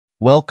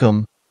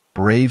Welcome,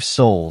 brave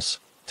souls,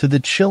 to the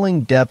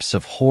chilling depths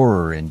of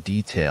horror and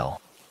detail,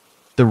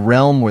 the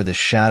realm where the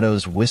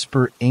shadows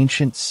whisper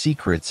ancient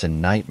secrets and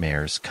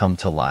nightmares come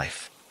to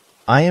life.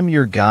 I am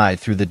your guide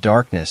through the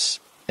darkness,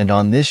 and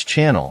on this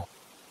channel,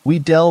 we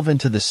delve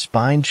into the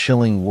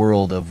spine-chilling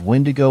world of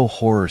Wendigo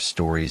horror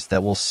stories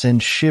that will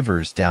send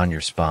shivers down your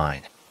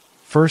spine.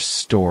 First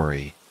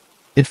story.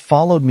 It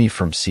followed me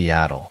from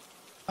Seattle.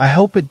 I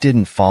hope it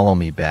didn't follow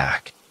me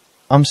back.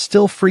 I'm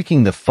still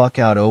freaking the fuck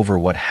out over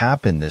what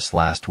happened this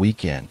last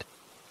weekend.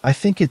 I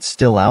think it's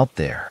still out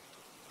there.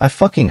 I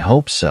fucking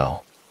hope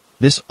so.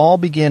 This all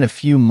began a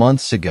few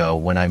months ago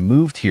when I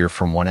moved here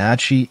from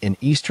Wenatchee in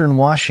eastern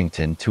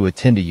Washington to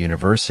attend a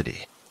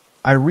university.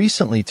 I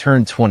recently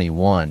turned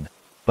 21,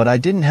 but I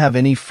didn't have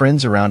any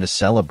friends around to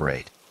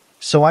celebrate,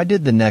 so I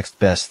did the next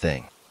best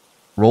thing.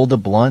 Rolled a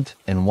blunt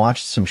and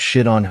watched some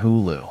shit on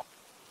Hulu.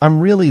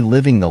 I'm really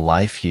living the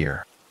life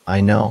here, I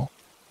know.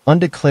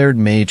 Undeclared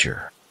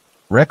major.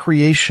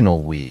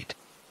 Recreational weed,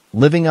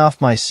 living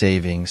off my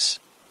savings,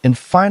 and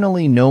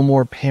finally no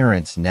more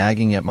parents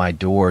nagging at my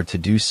door to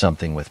do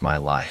something with my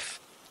life.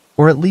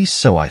 Or at least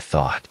so I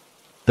thought.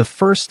 The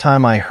first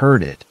time I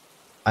heard it,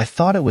 I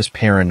thought it was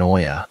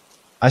paranoia.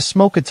 I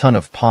smoke a ton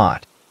of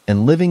pot,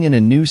 and living in a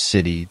new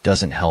city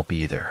doesn't help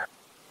either.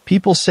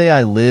 People say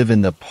I live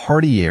in the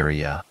party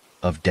area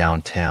of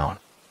downtown.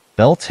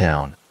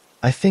 Belltown,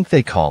 I think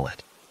they call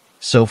it.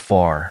 So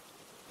far,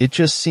 it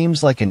just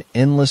seems like an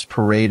endless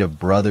parade of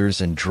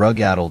brothers and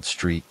drug-addled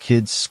street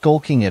kids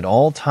skulking at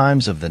all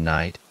times of the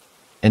night,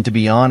 and to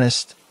be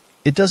honest,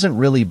 it doesn't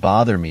really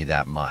bother me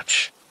that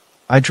much.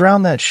 I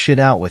drown that shit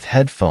out with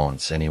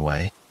headphones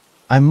anyway.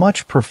 I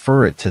much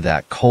prefer it to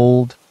that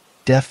cold,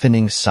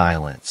 deafening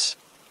silence.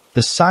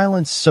 The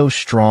silence so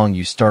strong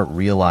you start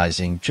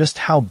realizing just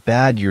how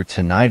bad your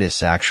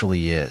tinnitus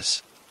actually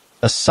is.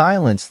 A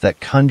silence that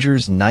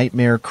conjures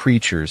nightmare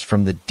creatures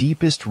from the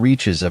deepest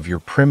reaches of your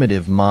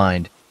primitive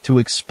mind to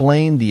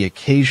explain the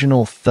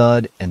occasional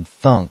thud and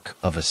thunk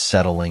of a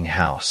settling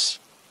house.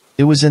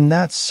 It was in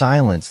that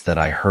silence that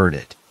I heard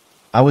it.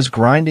 I was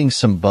grinding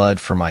some bud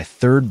for my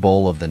third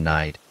bowl of the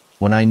night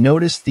when I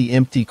noticed the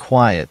empty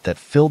quiet that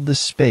filled the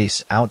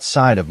space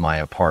outside of my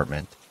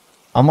apartment.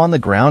 I'm on the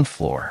ground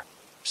floor,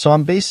 so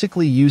I'm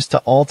basically used to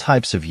all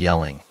types of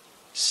yelling,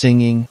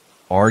 singing,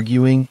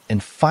 arguing,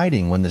 and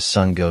fighting when the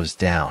sun goes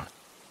down.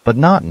 But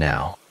not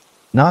now.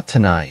 Not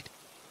tonight.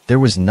 There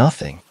was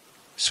nothing.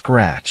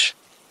 Scratch.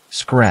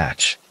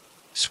 Scratch,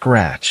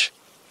 scratch,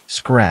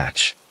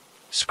 scratch,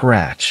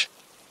 scratch,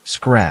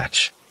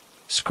 scratch,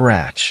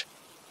 scratch,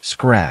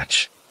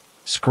 scratch,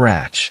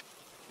 scratch.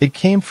 It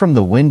came from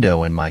the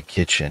window in my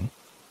kitchen.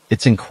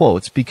 It's in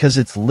quotes because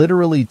it's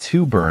literally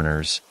two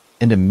burners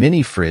and a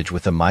mini fridge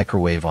with a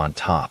microwave on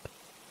top.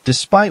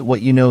 Despite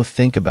what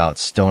think about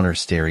stoner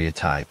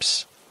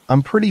stereotypes,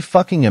 I'm pretty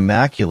fucking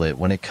immaculate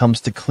when it comes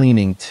to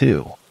cleaning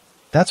too.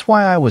 That's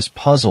why I was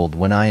puzzled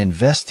when I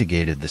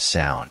investigated the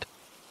sound.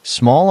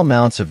 Small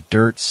amounts of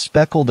dirt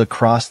speckled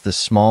across the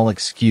small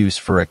excuse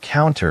for a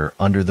counter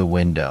under the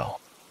window.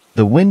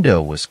 The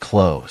window was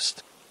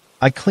closed.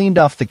 I cleaned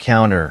off the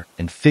counter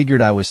and figured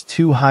I was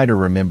too high to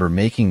remember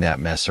making that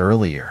mess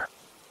earlier.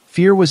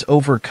 Fear was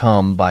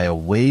overcome by a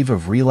wave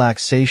of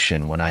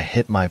relaxation when I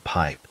hit my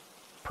pipe.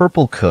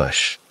 Purple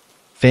Kush.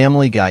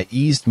 Family Guy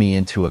eased me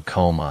into a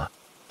coma,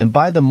 and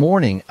by the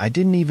morning I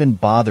didn't even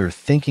bother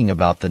thinking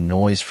about the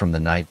noise from the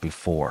night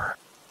before.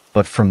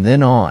 But from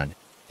then on,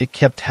 it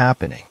kept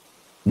happening.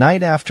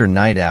 Night after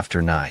night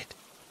after night.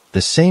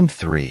 The same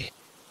three.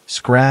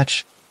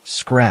 Scratch,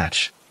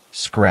 scratch,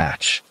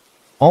 scratch.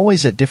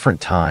 Always at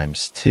different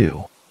times,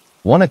 too.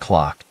 1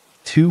 o'clock,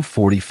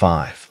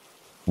 2:45.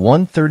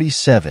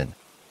 1:37,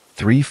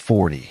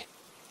 3:40.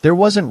 There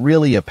wasn't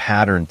really a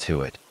pattern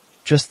to it,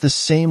 just the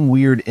same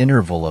weird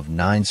interval of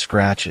 9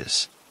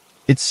 scratches.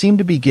 It seemed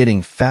to be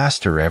getting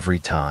faster every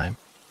time.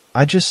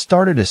 I just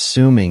started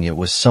assuming it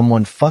was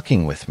someone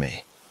fucking with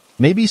me.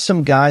 Maybe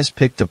some guys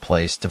picked a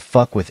place to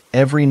fuck with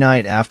every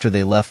night after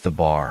they left the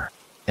bar,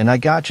 and I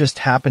just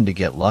happened to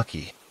get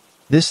lucky.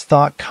 This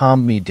thought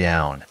calmed me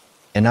down,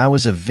 and I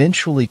was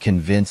eventually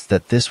convinced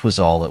that this was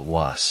all it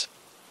was.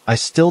 I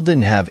still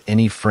didn't have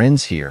any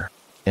friends here,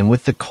 and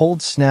with the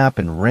cold snap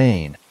and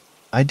rain,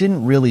 I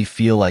didn't really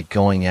feel like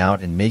going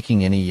out and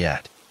making any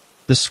yet.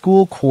 The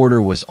school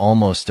quarter was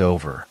almost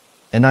over,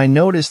 and I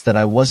noticed that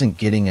I wasn't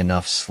getting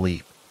enough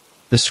sleep.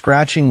 The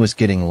scratching was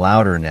getting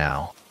louder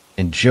now,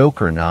 and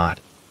joke or not,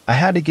 I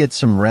had to get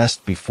some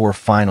rest before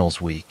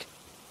finals week.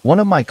 One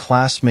of my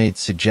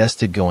classmates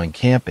suggested going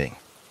camping.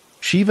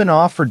 She even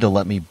offered to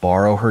let me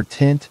borrow her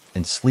tent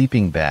and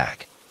sleeping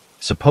bag.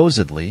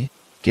 Supposedly,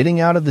 getting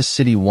out of the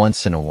city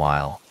once in a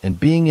while and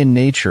being in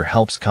nature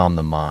helps calm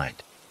the mind.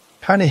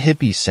 Kinda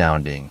hippie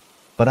sounding,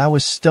 but I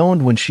was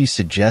stoned when she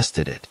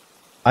suggested it.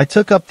 I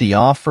took up the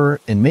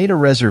offer and made a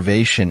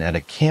reservation at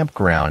a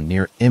campground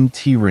near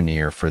Mt.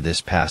 Rainier for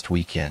this past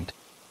weekend.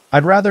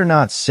 I'd rather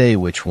not say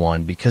which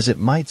one because it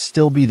might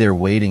still be there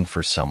waiting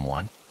for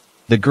someone.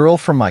 The girl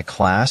from my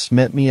class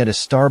met me at a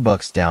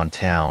Starbucks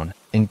downtown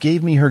and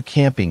gave me her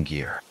camping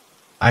gear.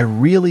 I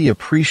really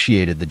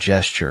appreciated the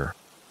gesture,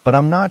 but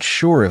I'm not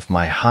sure if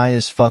my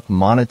high-as-fuck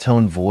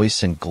monotone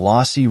voice and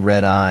glossy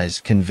red eyes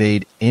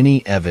conveyed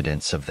any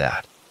evidence of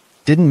that.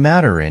 Didn't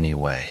matter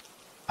anyway.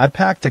 I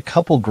packed a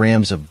couple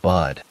grams of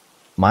bud,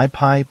 my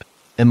pipe,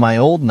 and my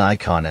old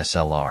Nikon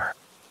SLR.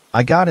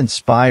 I got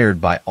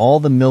inspired by all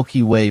the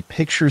Milky Way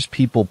pictures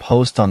people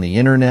post on the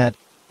internet,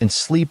 and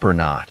sleep or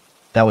not,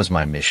 that was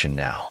my mission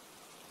now.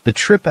 The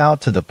trip out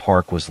to the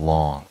park was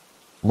long,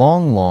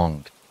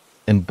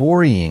 and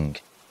boring.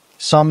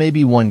 Saw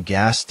maybe one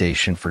gas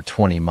station for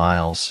 20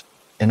 miles,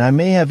 and I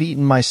may have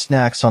eaten my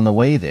snacks on the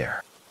way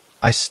there.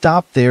 I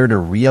stopped there to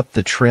re-up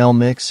the trail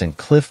mix and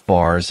Cliff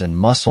Bars and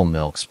Muscle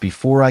Milks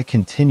before I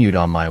continued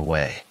on my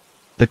way.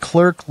 The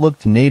clerk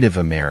looked Native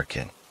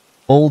American.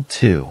 Old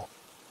too.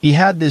 He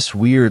had this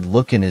weird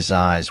look in his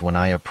eyes when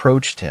I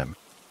approached him,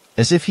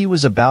 as if he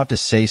was about to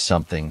say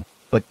something,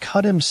 but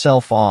cut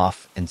himself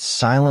off and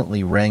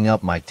silently rang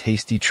up my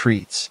tasty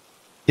treats.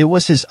 It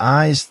was his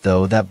eyes,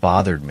 though, that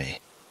bothered me.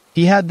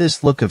 He had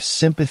this look of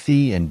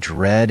sympathy and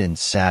dread and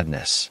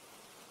sadness,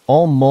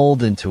 all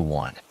molded into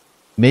one.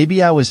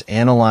 Maybe I was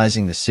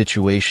analyzing the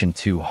situation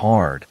too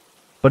hard,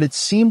 but it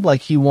seemed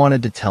like he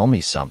wanted to tell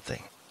me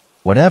something.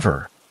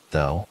 Whatever,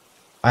 though.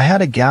 I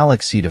had a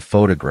galaxy to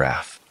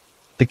photograph.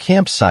 The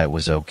campsite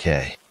was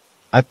okay.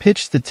 I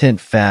pitched the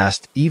tent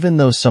fast even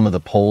though some of the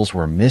poles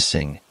were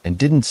missing and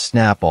didn't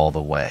snap all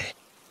the way.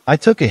 I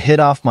took a hit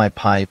off my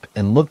pipe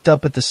and looked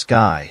up at the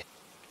sky,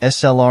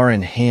 SLR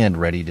in hand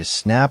ready to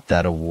snap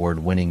that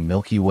award-winning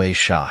Milky Way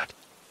shot.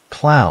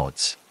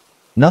 Clouds.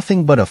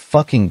 Nothing but a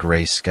fucking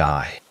gray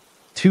sky.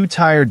 Too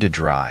tired to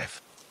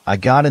drive. I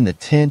got in the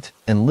tent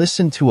and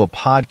listened to a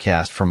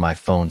podcast from my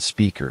phone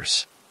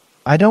speakers.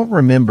 I don't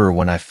remember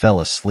when I fell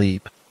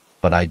asleep,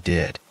 but I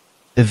did.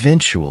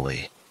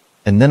 Eventually.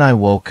 And then I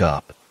woke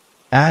up.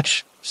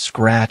 Atch,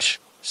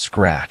 scratch,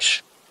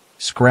 scratch.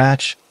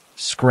 Scratch,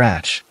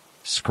 scratch,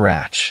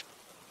 scratch.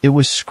 It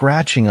was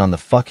scratching on the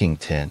fucking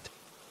tent.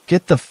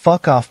 Get the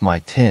fuck off my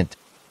tent,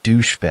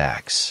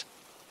 douchebags.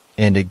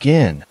 And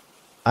again,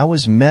 I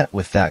was met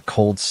with that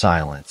cold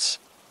silence.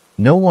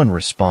 No one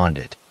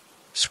responded.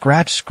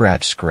 Scratch,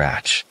 scratch,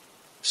 scratch.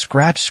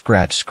 Scratch,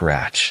 scratch,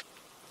 scratch.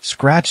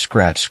 Scratch,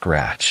 scratch,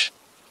 scratch.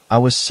 I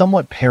was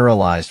somewhat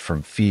paralyzed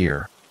from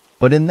fear,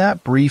 but in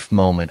that brief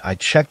moment I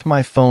checked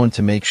my phone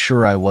to make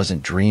sure I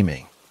wasn't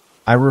dreaming.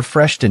 I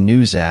refreshed a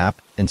news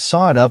app and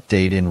saw it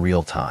update in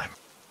real time.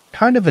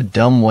 Kind of a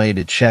dumb way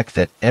to check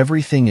that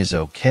everything is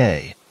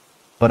okay,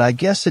 but I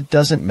guess it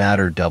doesn't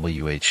matter.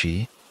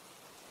 WHE.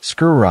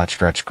 Scratch,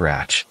 scratch,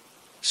 scratch.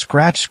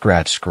 Scratch,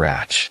 scratch,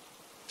 scratch.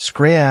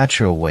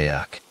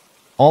 Scratch-a-wayak.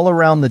 All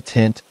around the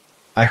tent,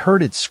 I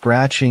heard it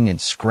scratching and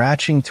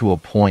scratching to a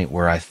point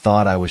where I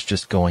thought I was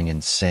just going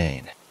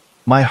insane.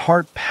 My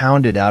heart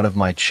pounded out of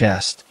my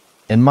chest,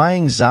 and my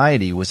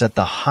anxiety was at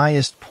the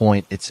highest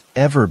point it's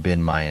ever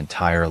been my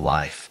entire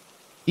life.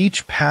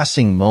 Each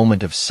passing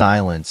moment of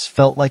silence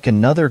felt like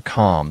another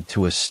calm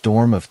to a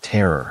storm of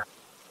terror.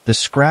 The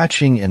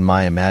scratching in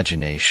my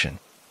imagination.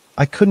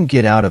 I couldn't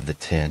get out of the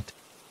tent.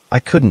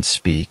 I couldn't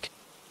speak.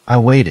 I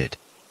waited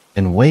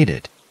and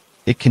waited.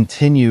 It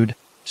continued,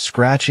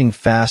 scratching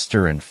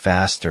faster and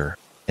faster,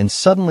 and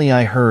suddenly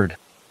I heard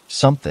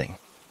something.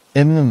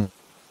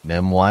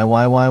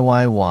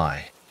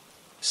 Why?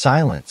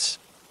 Silence.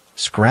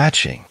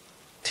 Scratching.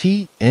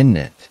 In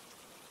it.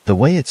 The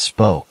way it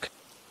spoke.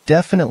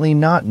 Definitely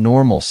not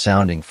normal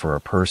sounding for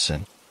a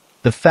person.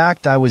 The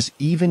fact I was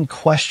even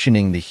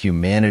questioning the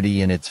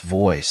humanity in its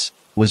voice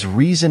was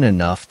reason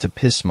enough to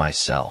piss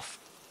myself.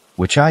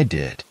 Which I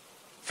did.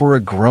 For a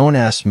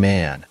grown-ass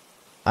man,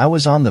 I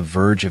was on the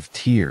verge of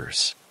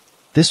tears.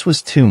 This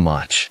was too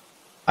much.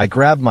 I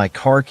grabbed my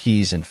car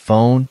keys and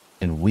phone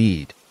and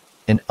weed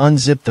and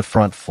unzipped the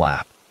front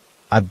flap.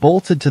 I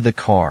bolted to the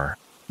car,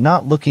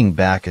 not looking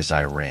back as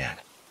I ran.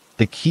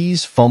 The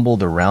keys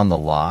fumbled around the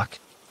lock,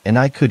 and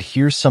I could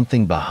hear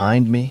something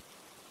behind me.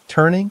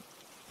 Turning?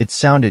 It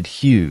sounded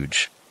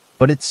huge,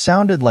 but it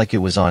sounded like it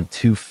was on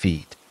 2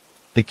 feet.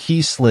 The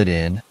key slid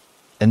in,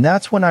 and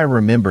that's when I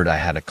remembered I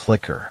had a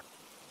clicker.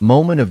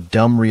 Moment of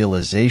dumb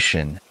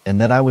realization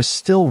and that I was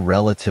still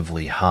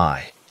relatively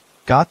high.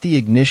 Got the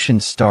ignition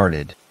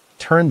started,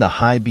 turned the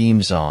high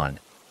beams on,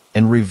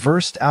 and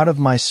reversed out of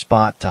my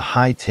spot to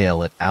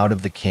hightail it out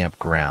of the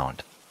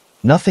campground.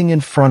 Nothing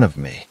in front of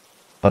me,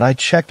 but I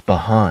checked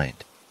behind.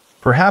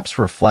 Perhaps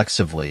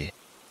reflexively,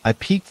 I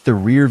peeked the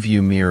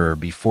rearview mirror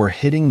before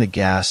hitting the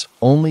gas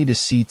only to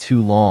see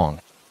 2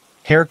 long,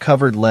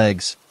 hair-covered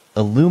legs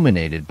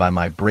illuminated by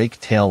my brake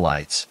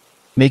taillights,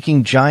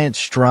 making giant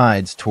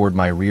strides toward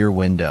my rear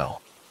window.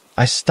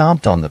 I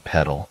stomped on the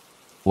pedal.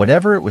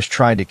 Whatever it was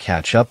tried to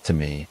catch up to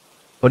me,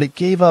 but it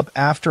gave up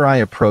after I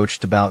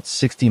approached about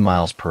 60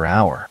 miles per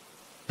hour.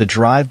 The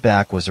drive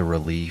back was a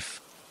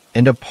relief,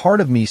 and a part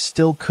of me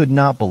still could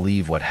not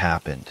believe what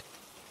happened.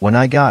 When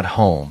I got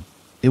home,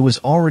 it was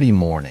already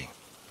morning.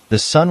 The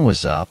sun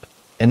was up,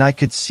 and I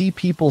could see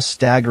people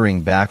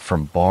staggering back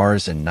from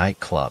bars and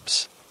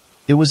nightclubs.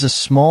 It was a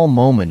small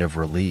moment of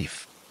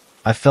relief.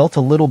 I felt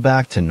a little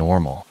back to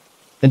normal.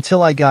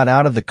 until I got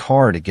out of the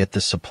car to get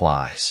the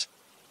supplies.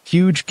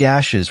 Huge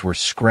gashes were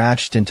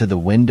scratched into the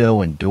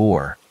window and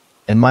door,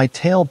 and my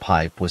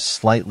tailpipe was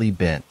slightly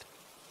bent.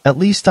 At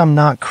least I'm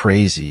not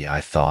crazy, I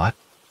thought.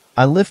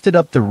 I lifted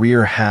up the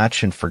rear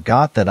hatch and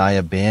forgot that I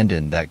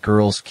abandoned that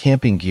girl's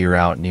camping gear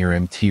out near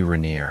Mt.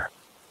 Rainier.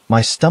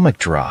 My stomach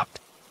dropped.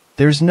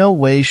 There's no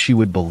way she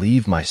would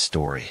believe my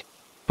story.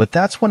 But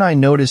that's when I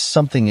noticed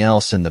something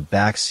else in the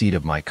back seat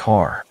of my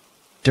car.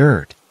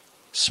 Dirt.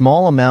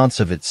 Small amounts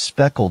of it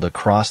speckled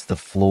across the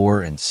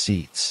floor and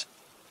seats.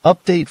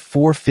 Update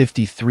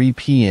 4:53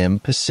 p.m.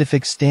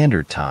 Pacific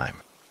Standard Time.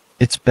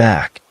 It's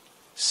back.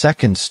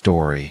 Second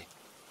story.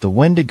 The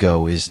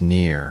Wendigo is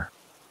near.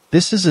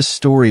 This is a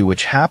story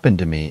which happened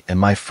to me and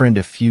my friend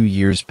a few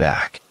years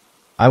back.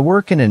 I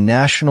work in a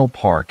national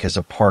park as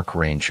a park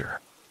ranger.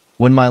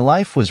 When my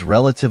life was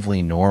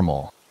relatively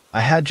normal,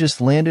 I had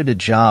just landed a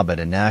job at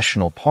a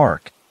national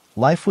park.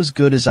 Life was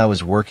good as I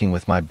was working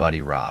with my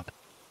buddy Rob.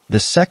 The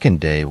second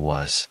day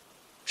was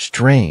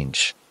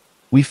strange.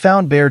 We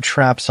found bear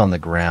traps on the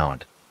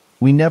ground.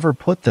 We never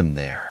put them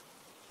there.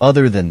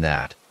 Other than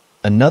that,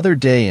 another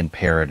day in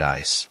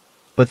paradise.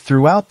 But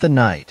throughout the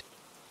night,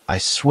 I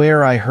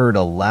swear I heard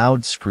a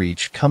loud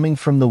screech coming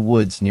from the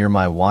woods near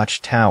my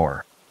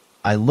watchtower.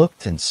 I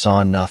looked and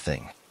saw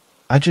nothing.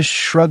 I just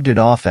shrugged it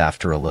off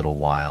after a little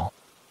while.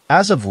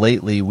 As of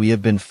lately, we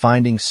have been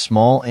finding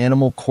small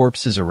animal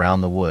corpses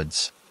around the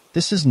woods.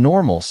 This is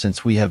normal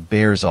since we have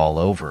bears all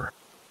over.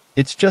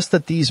 It's just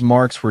that these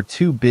marks were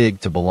too big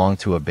to belong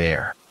to a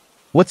bear.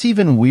 What's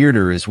even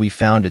weirder is we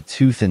found a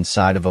tooth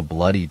inside of a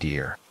bloody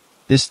deer.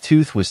 This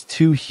tooth was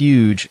too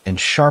huge and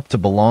sharp to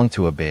belong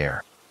to a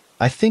bear.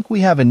 I think we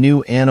have a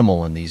new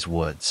animal in these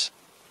woods.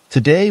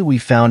 Today we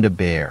found a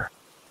bear,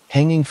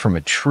 hanging from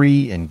a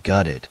tree and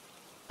gutted.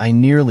 I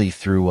nearly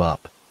threw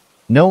up.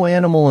 No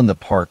animal in the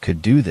park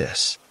could do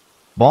this.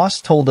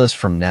 Boss told us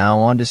from now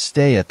on to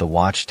stay at the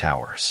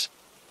watchtowers.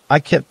 I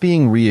kept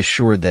being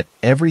reassured that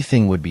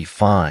everything would be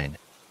fine,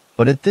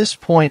 but at this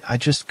point I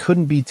just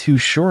couldn't be too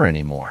sure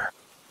anymore.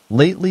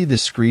 Lately the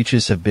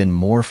screeches have been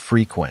more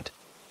frequent.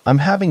 I'm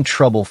having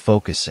trouble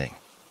focusing.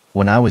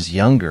 When I was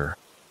younger,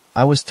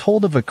 I was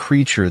told of a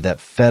creature that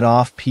fed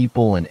off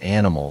people and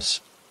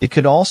animals. It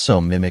could also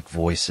mimic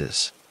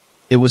voices.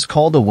 It was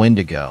called a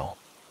Wendigo.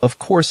 Of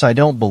course, I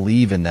don't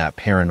believe in that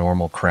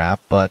paranormal crap,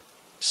 but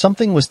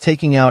something was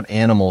taking out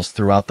animals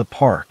throughout the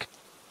park.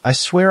 I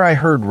swear I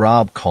heard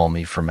Rob call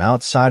me from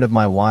outside of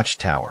my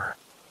watchtower.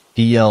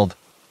 He yelled,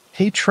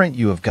 "Hey Trent,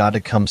 you have got to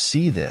come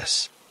see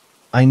this."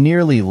 I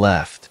nearly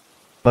left,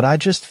 but I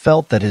just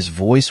felt that his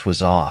voice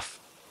was off,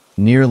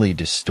 nearly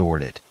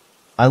distorted.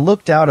 I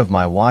looked out of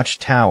my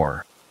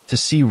watchtower to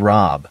see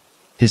Rob,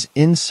 his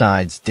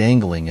insides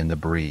dangling in the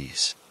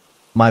breeze.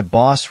 My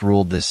boss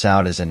ruled this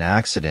out as an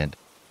accident.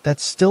 That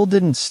still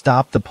didn't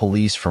stop the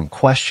police from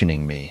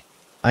questioning me.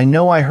 I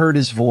know I heard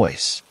his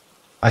voice.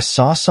 I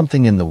saw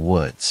something in the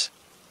woods.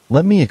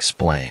 Let me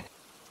explain.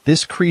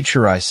 This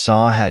creature I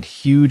saw had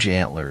huge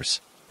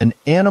antlers, an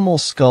animal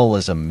skull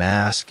as a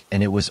mask,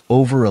 and it was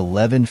over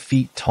 11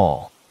 feet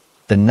tall.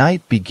 The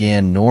night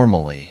began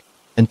normally,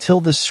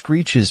 until the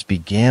screeches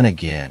began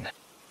again.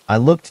 I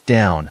looked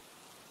down,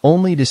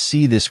 only to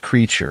see this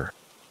creature,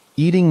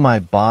 eating my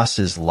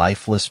boss's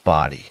lifeless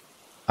body.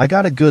 I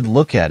got a good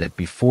look at it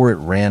before it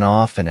ran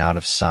off and out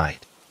of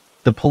sight.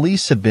 The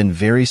police have been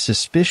very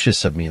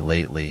suspicious of me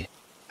lately.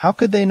 How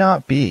could they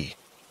not be?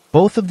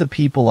 Both of the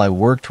people I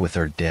worked with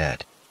are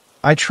dead.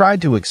 I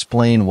tried to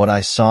explain what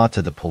I saw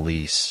to the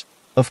police.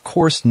 Of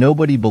course,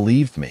 nobody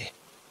believed me.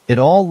 It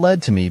all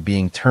led to me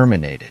being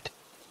terminated.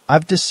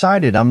 I've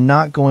decided I'm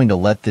not going to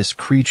let this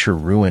creature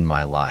ruin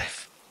my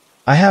life.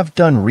 I have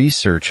done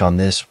research on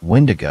this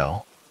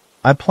Wendigo.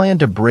 I plan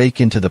to break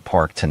into the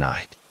park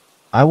tonight.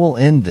 I will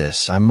end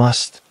this, I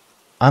must.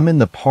 I'm in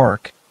the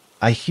park.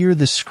 I hear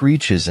the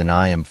screeches and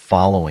I am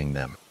following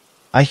them.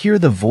 I hear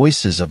the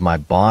voices of my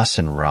boss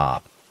and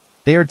Rob.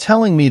 They are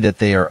telling me that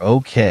they are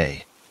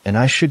okay, and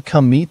I should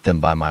come meet them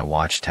by my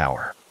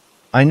watchtower.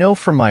 I know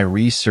from my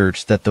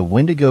research that the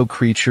Wendigo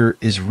creature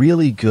is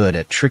really good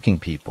at tricking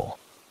people.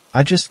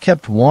 I just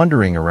kept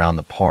wandering around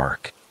the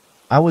park.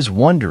 I was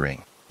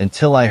wondering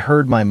until I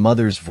heard my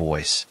mother's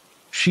voice.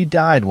 She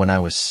died when I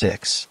was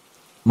 6.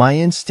 My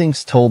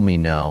instincts told me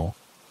no,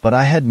 but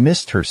I had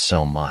missed her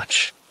so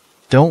much.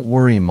 Don't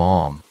worry,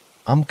 Mom.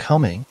 I'm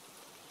coming.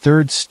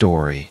 Third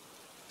story.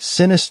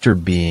 Sinister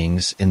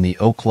beings in the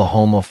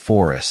Oklahoma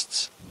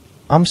forests.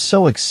 I'm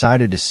so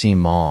excited to see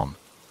Mom,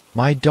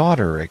 my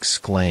daughter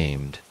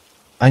exclaimed.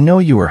 I know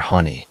you are,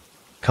 honey.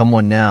 Come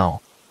on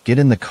now, get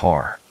in the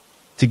car.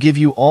 To give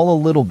you all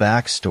a little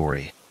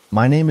backstory,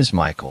 my name is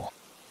Michael.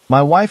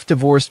 My wife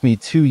divorced me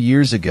 2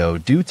 years ago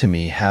due to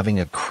me having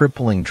a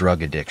crippling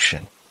drug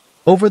addiction.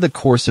 Over the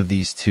course of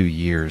these 2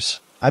 years,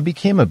 I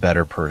became a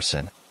better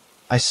person.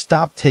 I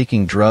stopped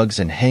taking drugs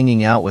and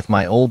hanging out with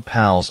my old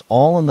pals,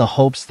 all in the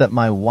hopes that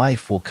my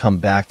wife will come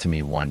back to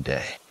me one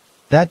day.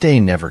 That day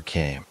never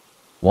came.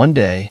 One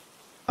day,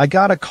 I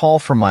got a call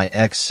from my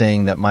ex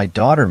saying that my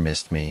daughter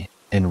missed me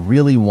and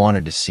really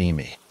wanted to see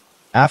me.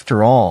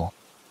 After all,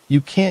 You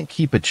can't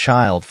keep a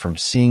child from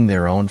seeing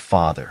their own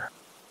father.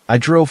 I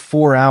drove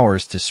 4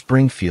 hours to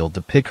Springfield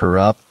to pick her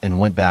up and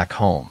went back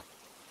home.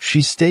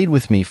 She stayed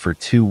with me for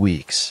 2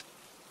 weeks.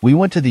 We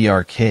went to the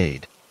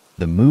arcade,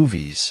 the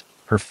movies,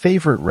 her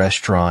favorite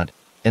restaurant,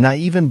 and I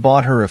even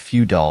bought her a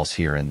few dolls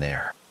here and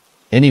there.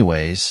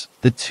 Anyways,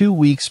 the 2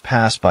 weeks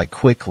passed by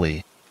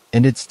quickly,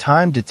 and it's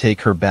time to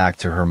take her back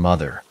to her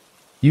mother.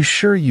 You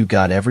sure you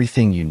got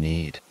everything you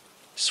need?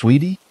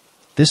 Sweetie,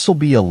 this'll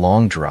be a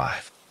long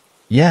drive.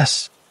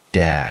 Yes,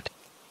 Dad.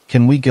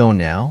 Can we go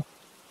now?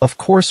 Of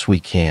course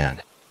we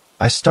can.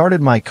 I started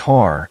my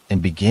car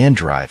and began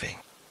driving.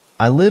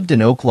 I lived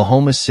in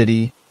Oklahoma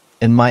City,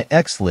 and my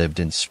ex lived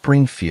in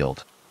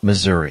Springfield,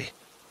 Missouri.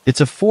 It's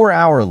a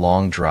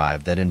 4-hour-long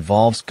drive that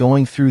involves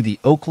going through the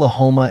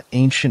Oklahoma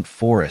Ancient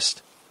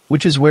Forest,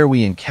 which is where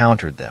we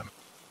encountered them.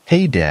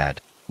 Hey,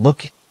 Dad,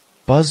 look.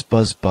 Buzz,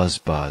 buzz, buzz,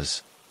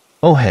 buzz.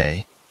 Oh,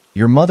 hey,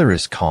 your mother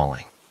is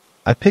calling.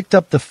 I picked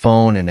up the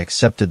phone and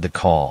accepted the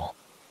call.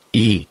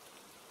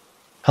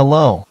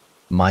 Hello,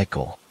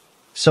 Michael.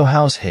 So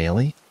how's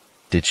Haley?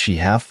 Did she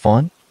have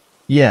fun?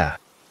 Yeah,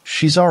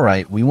 she's all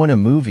right. We went to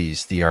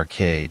movies, the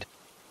arcade.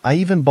 I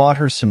even bought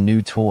her some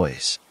new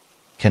toys.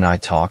 Can I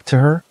talk to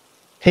her?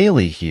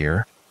 Haley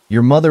here.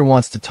 Your mother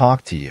wants to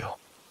talk to you.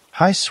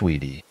 Hi,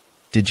 sweetie.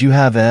 Did you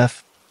have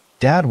F?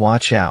 Dad,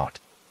 watch out.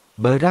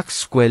 Barack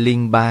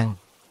Squelling Bang.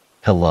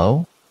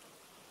 Hello?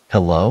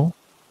 Hello?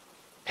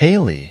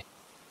 Haley?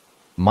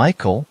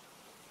 Michael?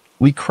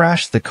 We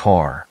crashed the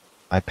car.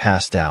 I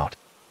passed out.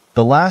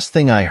 The last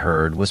thing I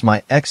heard was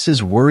my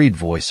ex's worried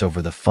voice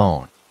over the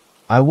phone.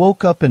 I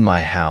woke up in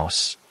my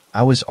house.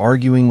 I was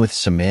arguing with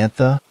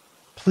Samantha.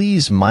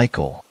 Please,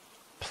 Michael.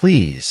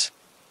 Please.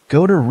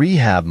 Go to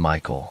rehab,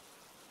 Michael.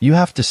 You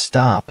have to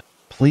stop,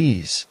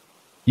 please.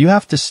 You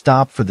have to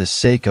stop for the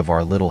sake of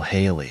our little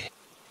Haley.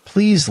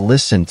 Please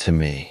listen to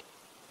me.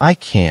 I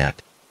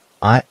can't.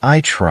 I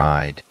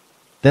tried.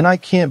 Then I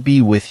can't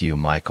be with you,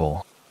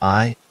 Michael.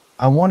 I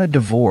want a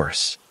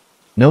divorce.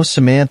 No,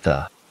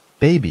 Samantha.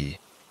 Baby,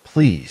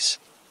 please.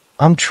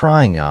 I'm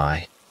trying,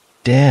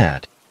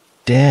 Dad.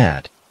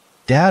 Dad,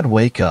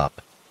 wake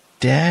up.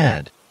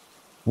 Dad.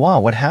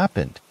 Wow, what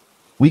happened?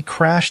 We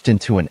crashed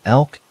into an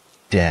elk,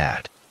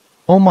 Dad.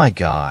 Oh my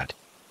God.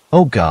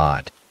 Oh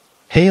God.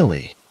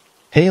 Haley,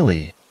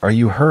 are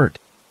you hurt?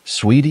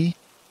 Sweetie?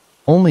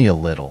 Only a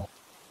little.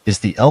 Is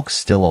the elk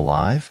still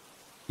alive?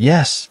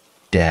 Yes,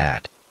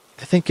 Dad.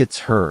 I think it's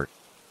hurt.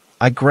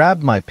 I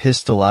grabbed my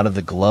pistol out of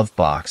the glove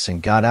box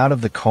and got out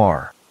of the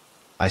car.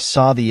 I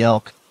saw the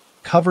elk,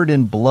 covered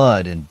in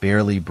blood and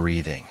barely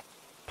breathing.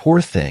 Poor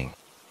thing.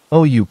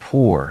 Oh, you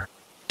poor,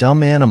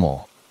 dumb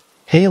animal.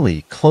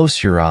 Haley,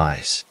 close your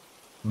eyes.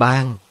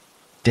 Bang.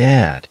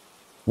 Dad,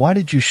 why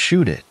did you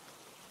shoot it?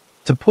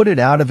 To put it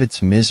out of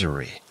its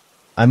misery.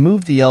 I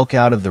moved the elk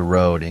out of the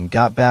road and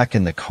got back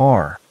in the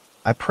car.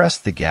 I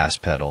pressed the gas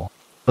pedal,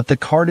 but the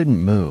car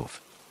didn't move.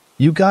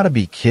 You gotta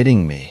be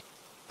kidding me.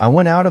 I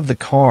went out of the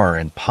car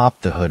and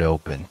popped the hood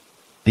open.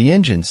 The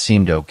engine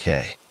seemed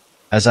okay.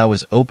 As I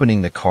was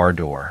opening the car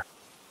door,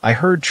 I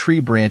heard tree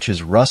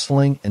branches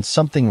rustling and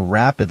something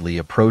rapidly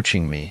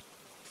approaching me.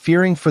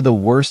 Fearing for the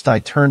worst, I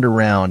turned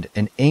around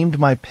and aimed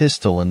my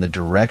pistol in the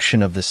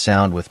direction of the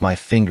sound with my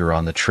finger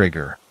on the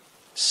trigger.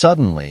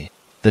 Suddenly,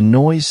 the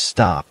noise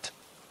stopped.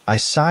 I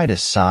sighed a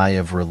sigh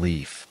of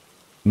relief.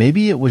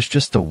 Maybe it was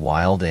just a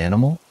wild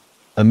animal?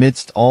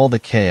 Amidst all the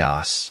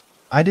chaos,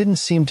 I didn't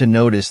seem to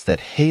notice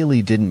that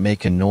Haley didn't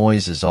make a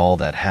noise as all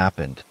that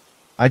happened.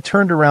 I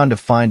turned around to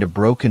find a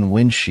broken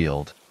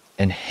windshield,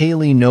 and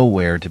Haley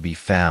nowhere to be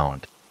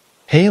found.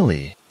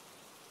 Haley,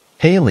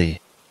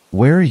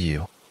 where are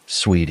you,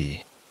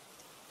 sweetie?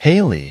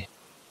 Haley.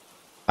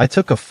 I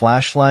took a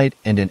flashlight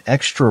and an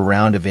extra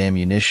round of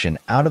ammunition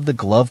out of the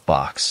glove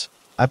box.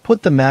 I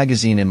put the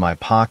magazine in my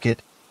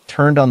pocket,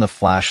 turned on the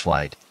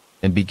flashlight,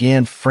 and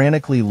began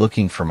frantically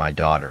looking for my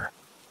daughter.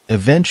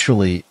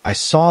 Eventually, I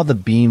saw the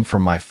beam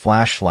from my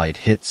flashlight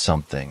hit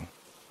something.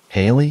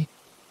 Haley?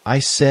 I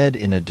said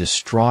in a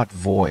distraught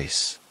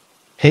voice.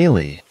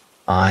 Haley,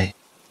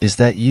 is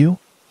that you?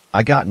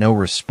 I got no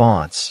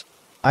response.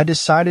 I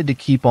decided to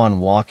keep on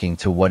walking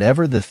to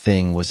whatever the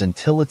thing was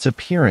until its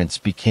appearance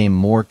became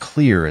more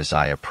clear as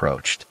I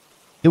approached.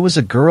 It was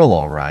a girl,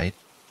 all right,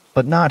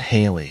 but not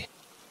Haley.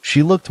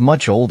 She looked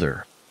much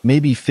older,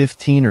 maybe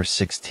 15 or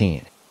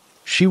 16.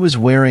 She was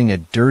wearing a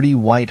dirty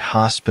white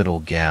hospital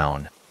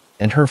gown,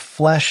 and her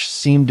flesh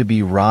seemed to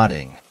be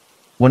rotting.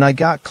 When I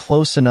got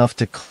close enough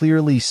to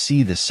clearly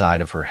see the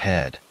side of her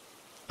head,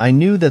 I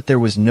knew that there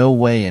was no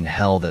way in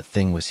hell that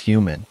thing was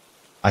human.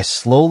 I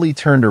slowly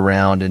turned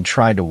around and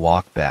tried to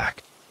walk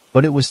back,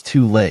 but it was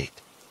too late.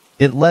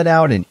 It let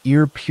out an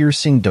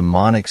ear-piercing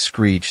demonic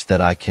screech that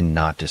I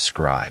cannot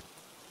describe.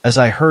 As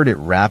I heard it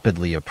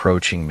rapidly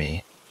approaching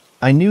me,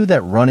 I knew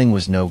that running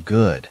was no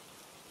good.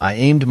 I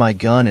aimed my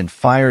gun and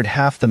fired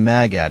half the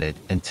mag at it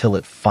until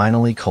it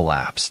finally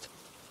collapsed.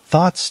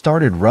 Thoughts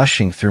started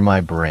rushing through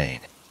my brain.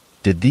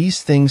 Did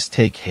these things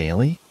take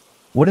Haley?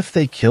 What if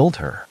they killed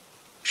her?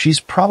 She's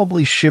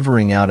probably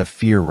shivering out of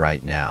fear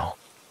right now.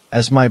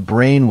 As my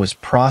brain was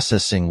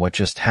processing what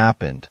just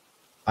happened,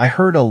 I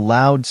heard a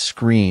loud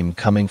scream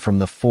coming from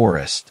the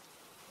forest.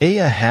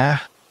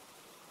 Aha!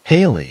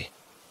 Haley!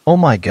 Oh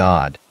my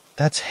God,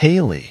 that's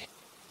Haley!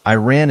 I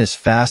ran as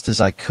fast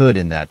as I could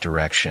in that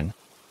direction.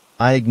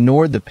 I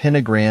ignored the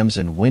pentagrams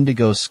and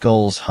Wendigo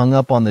skulls hung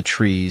up on the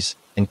trees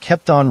and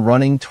kept on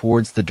running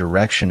towards the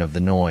direction of the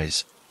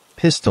noise,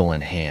 pistol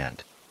in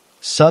hand.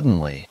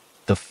 Suddenly,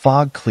 the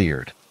fog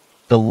cleared.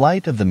 The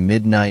light of the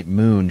midnight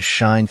moon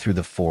shined through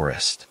the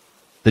forest.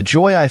 The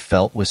joy I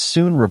felt was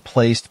soon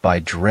replaced by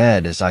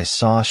dread as I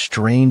saw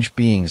strange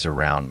beings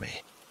around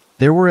me.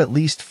 There were at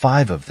least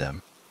 5 of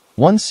them.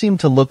 One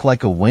seemed to look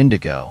like a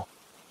Wendigo.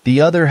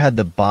 The other had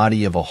the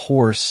body of a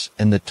horse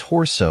and the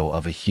torso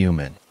of a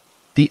human.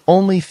 The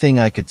only thing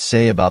I could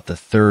say about the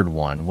third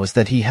one was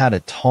that he had a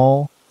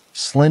tall,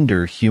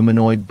 slender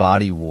humanoid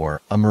body,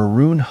 wore a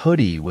maroon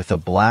hoodie with a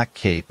black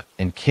cape,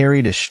 and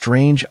carried a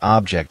strange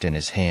object in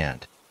his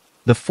hand.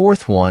 The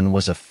fourth one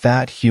was a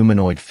fat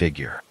humanoid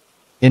figure.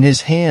 In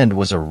his hand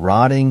was a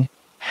rotting,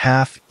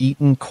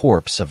 half-eaten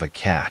corpse of a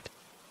cat.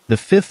 The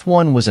fifth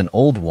one was an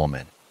old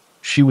woman.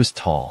 She was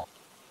tall,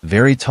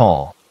 very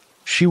tall.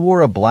 She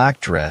wore a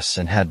black dress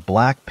and had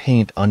black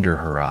paint under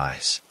her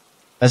eyes.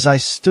 As I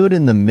stood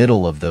in the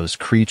middle of those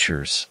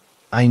creatures,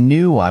 I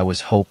knew I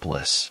was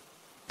hopeless.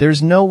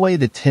 There's no way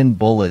the 10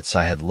 bullets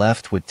I had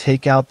left would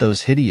take out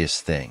those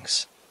hideous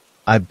things.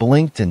 I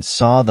blinked and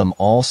saw them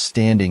all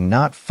standing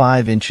not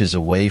 5 inches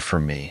away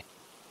from me.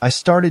 I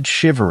started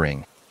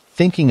shivering,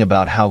 thinking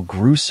about how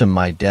gruesome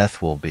my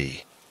death will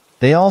be.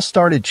 They all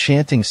started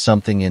chanting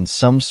something in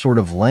some sort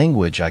of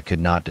language I could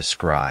not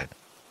describe.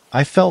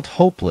 I felt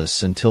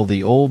hopeless until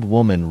the old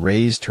woman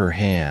raised her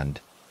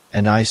hand,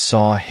 and I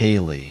saw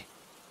Haley.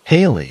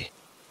 Haley,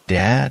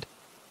 Dad?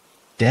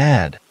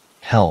 Dad,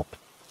 help.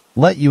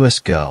 Let us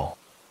go.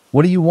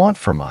 What do you want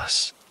from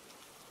us?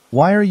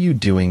 Why are you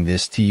doing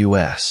this to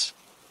us?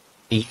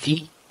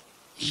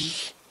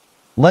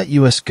 Let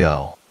us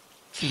go.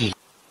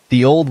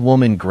 The old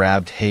woman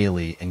grabbed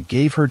Haley and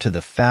gave her to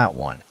the fat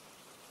one.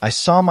 I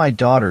saw my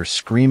daughter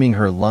screaming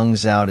her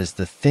lungs out as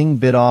the thing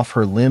bit off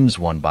her limbs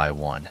one by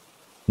one.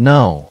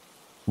 No,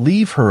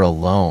 leave her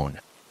alone.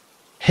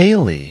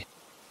 Haley.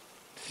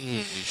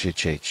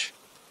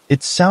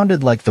 It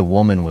sounded like the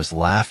woman was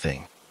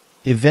laughing.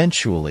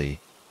 Eventually,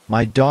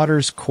 my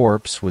daughter's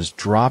corpse was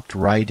dropped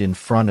right in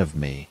front of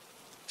me.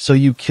 So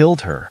you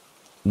killed her.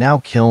 Now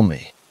kill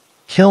me.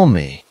 Kill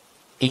me.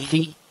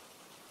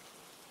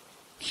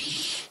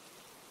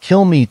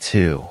 Kill me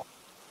too.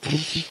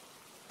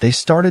 They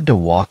started to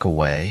walk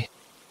away.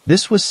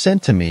 This was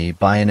sent to me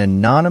by an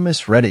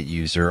anonymous Reddit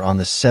user on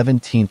the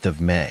 17th of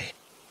May.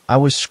 I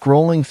was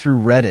scrolling through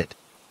Reddit,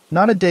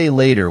 not a day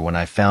later, when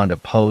I found a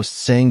post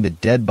saying the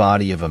dead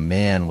body of a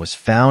man was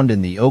found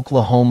in the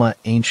Oklahoma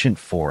ancient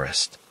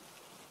forest.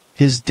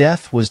 His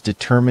death was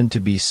determined to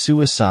be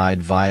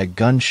suicide via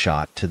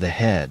gunshot to the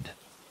head.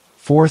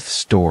 Fourth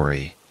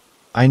story.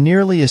 I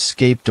nearly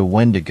escaped a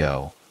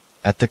Wendigo,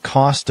 at the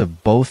cost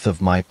of both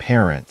of my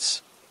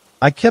parents.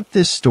 I kept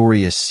this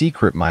story a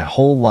secret my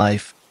whole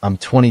life. I'm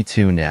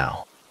 22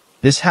 now.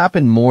 This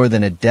happened more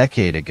than a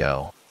decade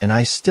ago, and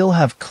I still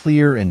have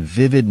clear and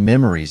vivid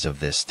memories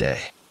of this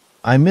day.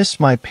 I miss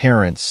my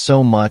parents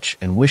so much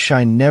and wish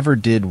I never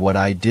did what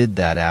I did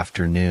that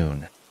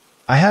afternoon.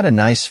 I had a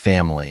nice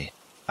family.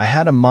 I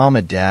had a mom,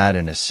 a dad,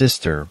 and a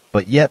sister,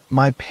 but yet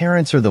my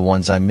parents are the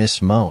ones I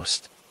miss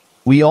most.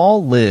 We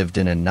all lived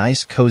in a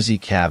nice cozy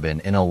cabin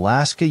in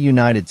Alaska,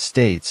 United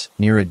States,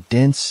 near a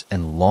dense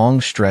and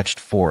long-stretched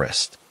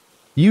forest.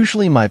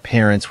 Usually my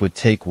parents would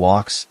take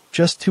walks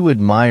just to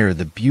admire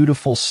the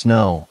beautiful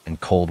snow and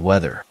cold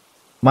weather.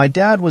 My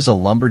dad was a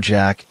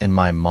lumberjack and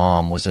my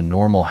mom was a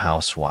normal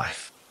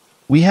housewife.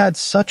 We had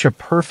such a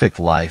perfect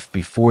life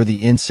before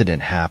the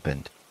incident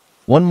happened.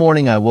 One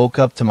morning I woke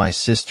up to my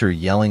sister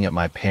yelling at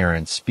my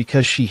parents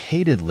because she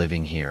hated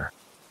living here.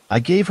 I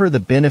gave her the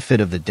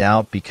benefit of the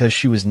doubt because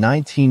she was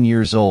 19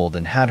 years old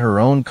and had her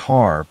own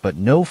car but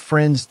no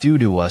friends due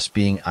to us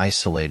being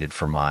isolated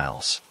for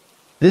miles.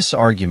 This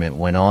argument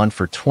went on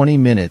for 20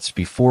 minutes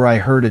before I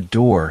heard a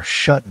door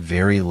shut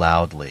very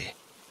loudly.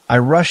 I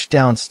rushed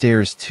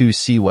downstairs to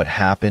see what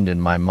happened,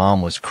 and my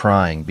mom was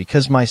crying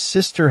because my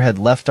sister had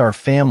left our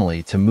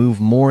family to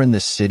move more in the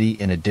city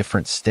in a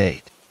different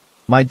state.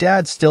 My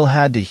dad still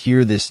had to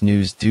hear this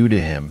news due to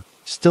him,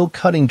 still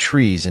cutting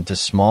trees into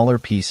smaller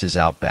pieces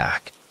out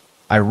back.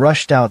 I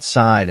rushed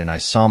outside and I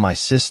saw my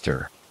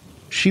sister.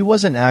 She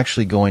wasn't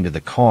actually going to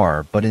the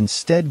car, but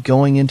instead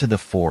going into the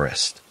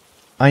forest.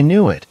 I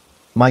knew it.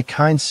 My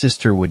kind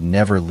sister would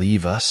never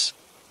leave us.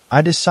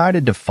 I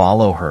decided to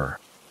follow her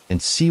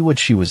and see what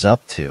she was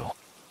up to.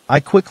 I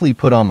quickly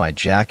put on my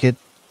jacket,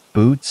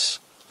 boots,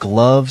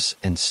 gloves,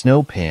 and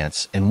snow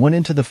pants and went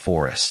into the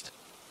forest.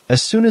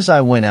 As soon as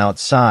I went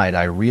outside,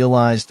 I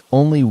realized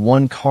only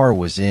one car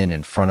was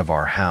in front of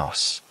our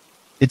house.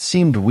 It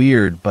seemed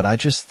weird, but I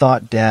just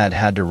thought Dad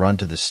had to run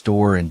to the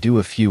store and do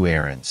a few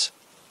errands.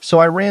 So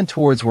I ran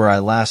towards where I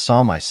last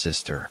saw my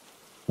sister.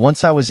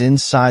 Once I was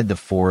inside the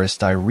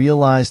forest, I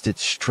realized it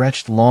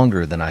stretched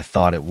longer than I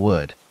thought it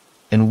would,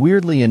 and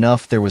weirdly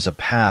enough, there was a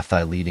path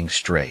leading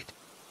straight.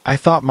 I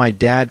thought my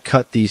dad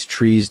cut these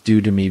trees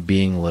due to me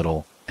being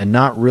little and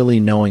not really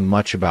knowing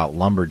much about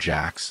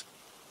lumberjacks.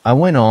 I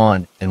went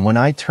on, and when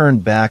I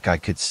turned back, I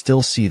could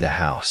still see the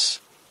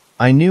house.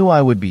 I knew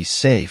I would be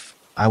safe.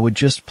 I would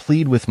just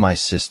plead with my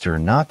sister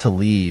not to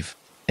leave,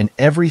 and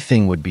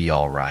everything would be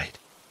all right.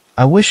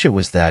 I wish it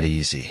was that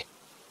easy.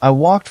 I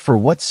walked for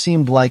what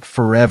seemed like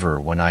forever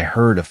when I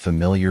heard a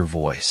familiar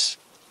voice.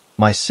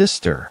 My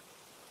sister,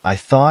 I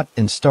thought,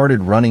 and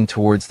started running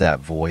towards that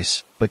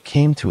voice, but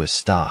came to a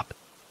stop.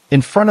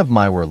 In front of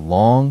me were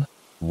long,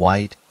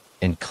 white,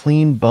 and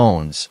clean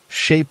bones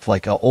shaped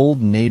like an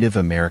old Native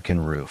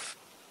American roof.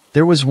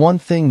 There was one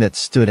thing that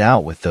stood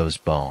out with those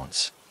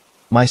bones: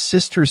 my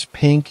sister's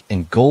pink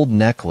and gold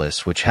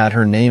necklace, which had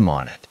her name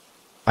on it.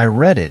 I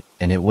read it,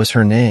 and it was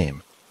her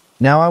name.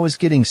 Now I was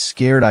getting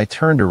scared. I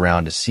turned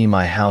around to see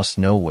my house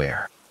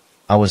nowhere.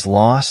 I was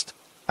lost.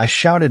 I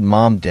shouted,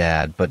 "Mom,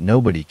 Dad," but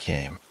nobody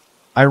came.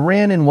 I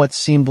ran in what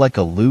seemed like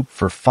a loop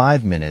for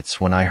 5 minutes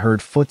when I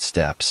heard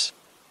footsteps.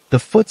 The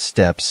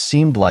footsteps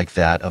seemed like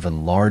that of a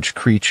large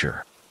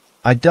creature.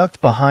 I ducked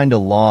behind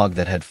a log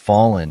that had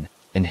fallen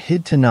and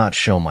hid to not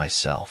show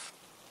myself.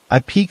 I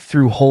peeked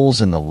through holes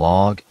in the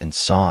log and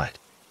saw it.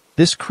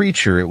 This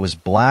creature, it was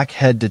black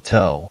head to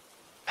toe,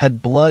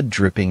 had blood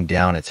dripping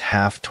down its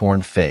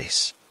half-torn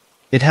face.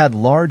 It had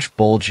large,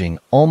 bulging,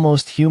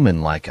 almost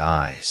human-like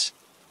eyes.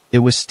 It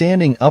was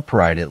standing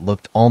upright. It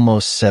looked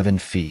almost 7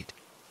 feet.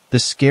 The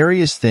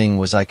scariest thing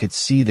was I could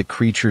see the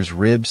creature's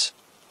ribs,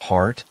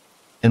 heart,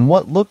 and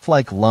what looked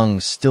like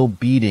lungs still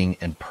beating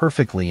and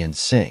perfectly in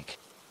sync.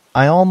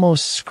 I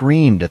almost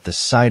screamed at the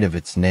sight of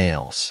its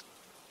nails.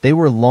 They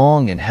were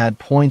long and had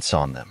points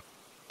on them.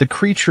 The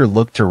creature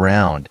looked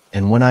around,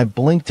 and when I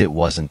blinked, it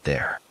wasn't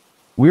there.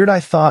 Weird,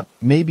 I thought.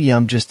 Maybe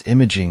I'm just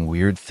imaging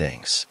weird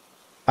things.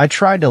 I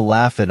tried to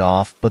laugh it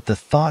off, but the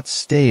thought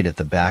stayed at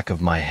the back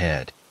of my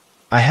head.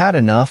 I had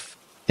enough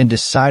and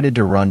decided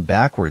to run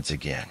backwards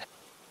again.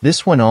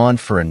 This went on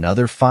for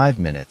another 5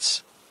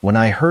 minutes when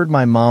I heard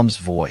my mom's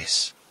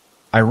voice.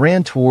 I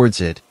ran towards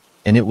it,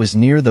 and it was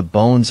near the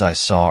bones I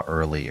saw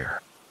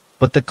earlier.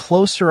 But the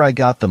closer I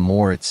got, the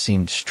more it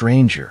seemed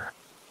stranger.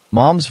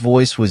 Mom's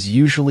voice was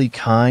usually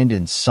kind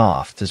and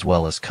soft as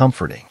well as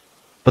comforting,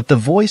 but the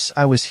voice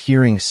I was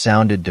hearing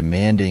sounded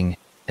demanding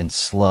and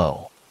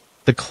slow.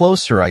 The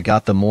closer I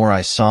got, the more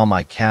I saw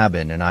my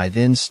cabin, and I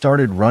then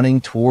started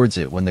running towards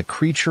it when the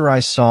creature I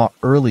saw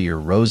earlier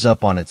rose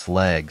up on its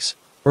legs,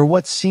 or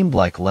what seemed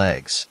like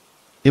legs.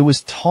 It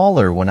was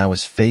taller when I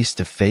was face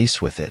to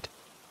face with it,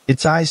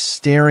 its eyes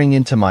staring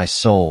into my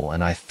soul,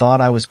 and I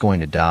thought I was going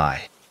to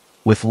die.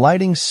 With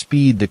lightning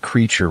speed, the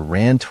creature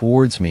ran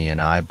towards me,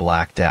 and I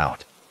blacked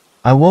out.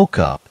 I woke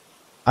up.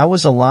 I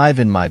was alive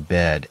in my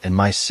bed, and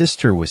my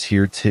sister was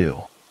here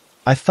too.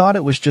 I thought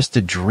it was just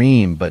a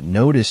dream, but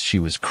noticed she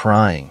was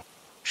crying.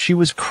 She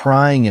was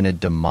crying in a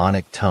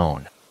demonic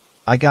tone.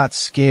 I got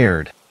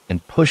scared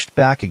and pushed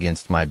back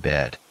against my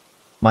bed.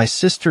 My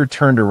sister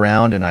turned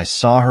around, and I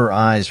saw her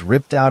eyes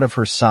ripped out of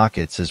her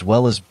sockets as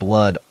well as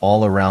blood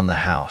all around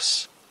the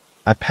house.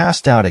 I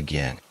passed out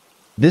again.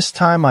 This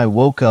time I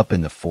woke up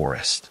in the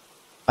forest.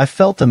 I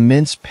felt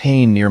immense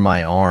pain near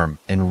my arm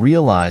and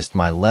realized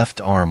my left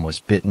arm was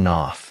bitten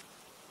off.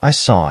 I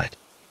saw it.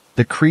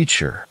 The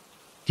creature.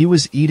 He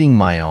was eating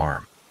my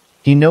arm.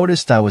 He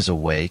noticed I was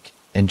awake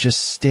and just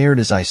stared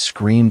as I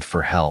screamed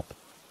for help.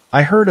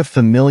 I heard a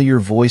familiar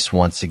voice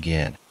once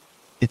again.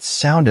 It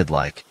sounded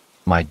like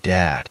my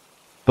dad.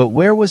 But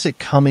where was it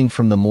coming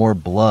from? The more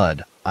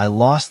blood I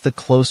lost, the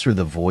closer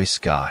the voice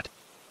got,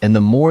 and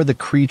the more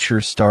the creature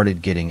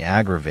started getting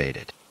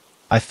aggravated.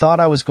 I thought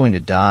I was going to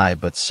die,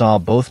 but saw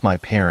both my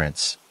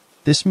parents.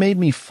 This made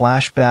me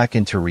flash back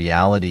into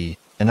reality,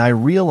 and I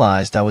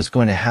realized I was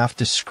going to have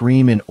to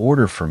scream in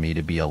order for me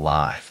to be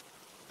alive.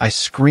 I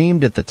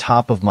screamed at the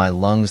top of my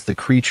lungs. The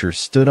creature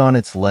stood on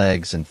its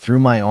legs and threw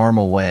my arm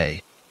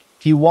away.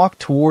 He walked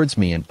towards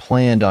me and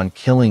planned on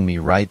killing me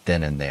right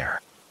then and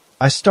there.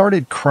 I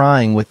started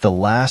crying with the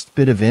last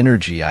bit of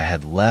energy I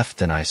had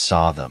left, and I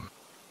saw them.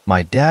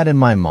 My dad and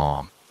my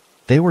mom.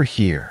 They were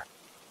here.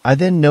 I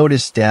then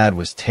noticed Dad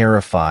was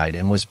terrified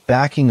and was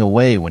backing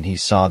away when he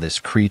saw this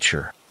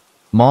creature.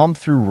 Mom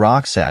threw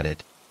rocks at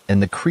it,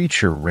 and the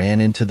creature ran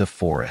into the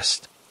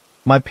forest.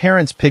 My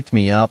parents picked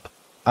me up.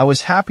 I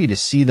was happy to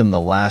see them.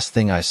 The last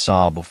thing I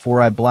saw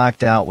before I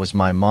blacked out was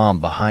my mom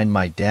behind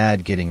my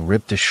dad getting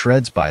ripped to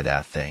shreds by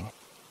that thing.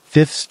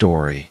 Fifth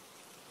story.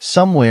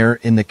 Somewhere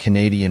in the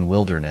Canadian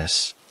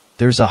wilderness,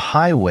 there's a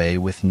highway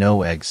with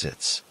no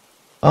exits.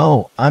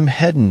 Oh, I'm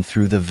heading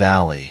through the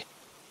valley,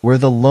 where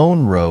the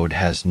lone road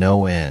has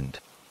no end.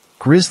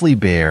 Grizzly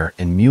bear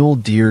and mule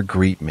deer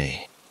greet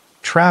me.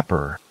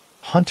 Trapper,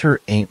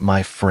 hunter ain't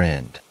my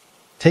friend.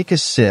 Take a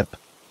sip,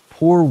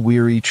 poor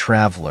weary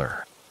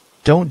traveler.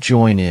 Don't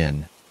join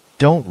in,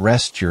 don't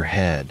rest your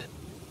head.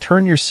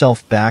 Turn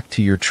yourself back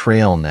to your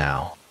trail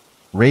now.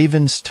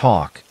 Ravens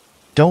talk,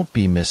 don't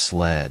be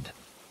misled.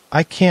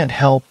 I can't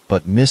help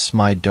but miss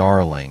my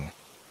darling.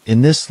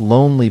 In this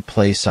lonely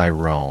place I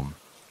roam,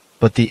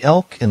 but the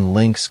elk and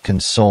lynx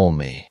console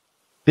me.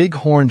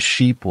 Big-horned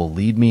sheep will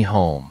lead me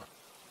home.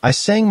 I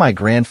sang my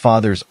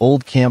grandfather's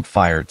old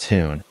campfire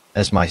tune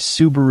as my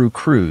Subaru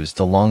cruised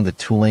along the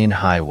Tulane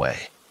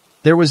Highway.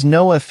 There was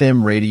no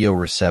FM radio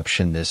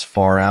reception this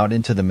far out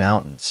into the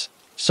mountains,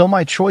 so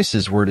my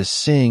choices were to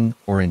sing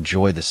or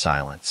enjoy the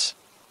silence.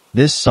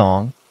 This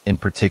song, in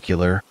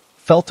particular,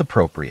 felt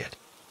appropriate.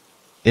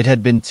 It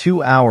had been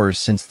 2 hours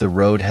since the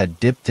road had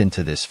dipped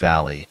into this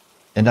valley,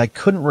 and I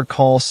couldn't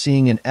recall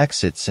seeing an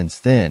exit since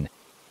then,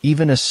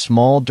 even a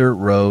small dirt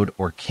road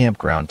or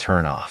campground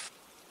turnoff.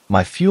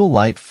 My fuel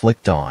light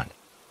flicked on.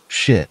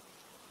 Shit,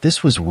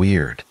 this was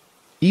weird.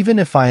 Even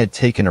if I had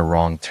taken a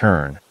wrong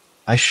turn,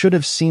 I should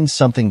have seen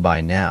something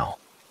by now.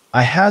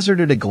 I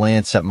hazarded a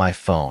glance at my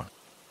phone.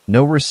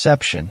 No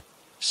reception,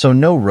 so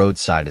no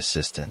roadside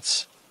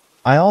assistance.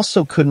 I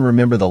also couldn't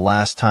remember the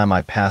last time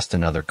I passed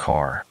another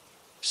car.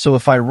 So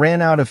if I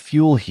ran out of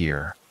fuel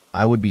here,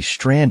 I would be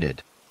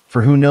stranded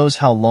for who knows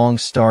how long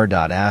 ***.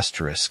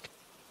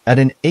 At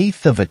an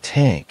eighth of a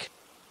tank,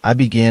 I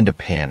began to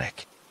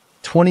panic.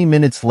 20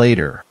 minutes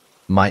later,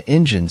 my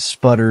engine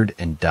sputtered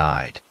and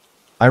died.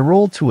 I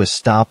rolled to a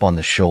stop on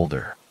the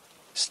shoulder.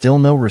 Still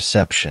no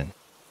reception.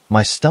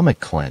 My stomach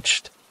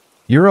clenched.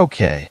 You're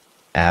okay,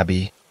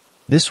 Abby.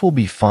 This will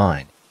be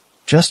fine.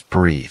 Just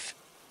breathe.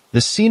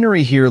 The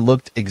scenery here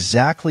looked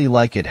exactly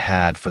like it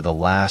had for the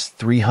last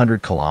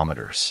 300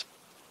 kilometers.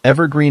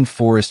 Evergreen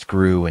forest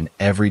grew in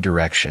every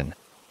direction,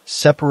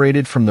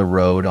 separated from the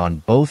road on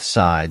both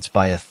sides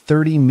by a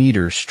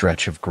 30-meter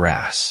stretch of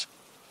grass.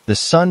 The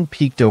sun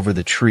peeked over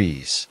the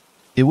trees.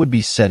 It would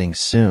be setting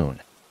soon.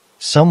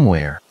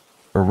 Somewhere,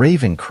 a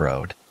raven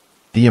crowed.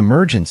 The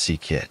emergency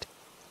kit.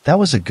 That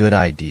was a good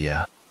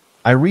idea.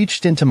 I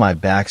reached into my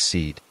back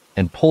seat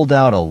and pulled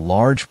out a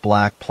large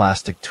black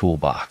plastic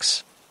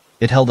toolbox.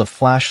 It held a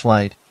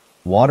flashlight,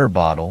 water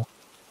bottle,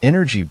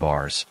 energy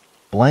bars,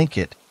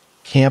 blanket,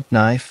 camp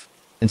knife,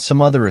 and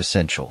some other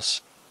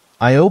essentials.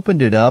 I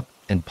opened it up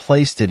and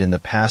placed it in the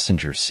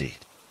passenger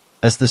seat.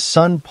 As the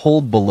sun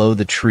pulled below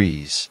the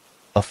trees,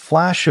 a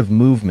flash of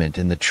movement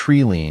in the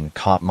tree line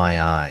caught my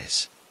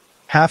eyes.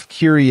 Half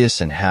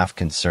curious and half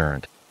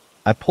concerned,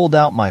 I pulled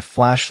out my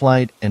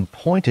flashlight and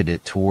pointed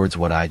it towards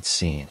what I'd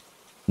seen.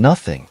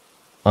 Nothing.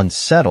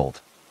 Unsettled,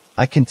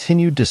 I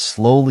continued to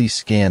slowly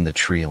scan the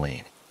tree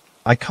line.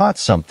 I caught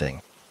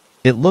something.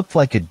 It looked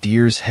like a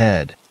deer's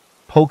head,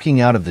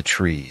 poking out of the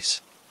trees.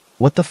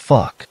 What the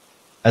fuck?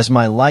 As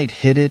my light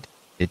hit it,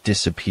 it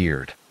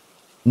disappeared.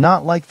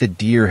 Not like the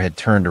deer had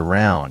turned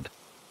around,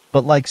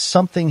 but like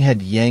something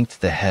had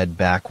yanked the head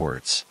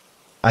backwards.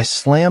 I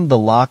slammed the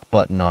lock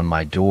button on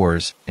my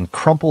doors and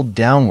crumpled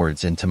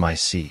downwards into my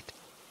seat.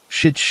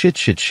 Shit.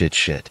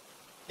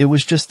 It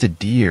was just a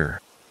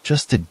deer.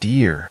 Just a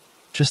deer.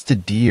 Just a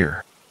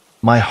deer.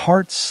 My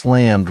heart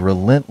slammed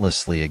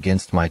relentlessly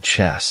against my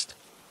chest.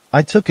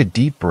 I took a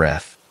deep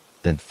breath,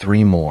 then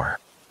 3 more.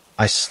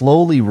 I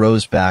slowly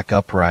rose back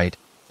upright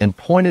and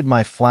pointed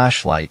my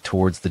flashlight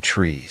towards the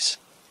trees.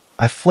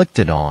 I flicked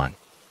it on.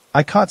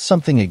 I caught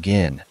something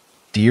again.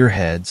 Deer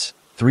heads,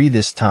 3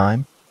 this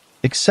time.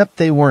 Except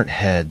they weren't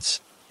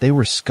heads, they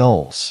were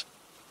skulls.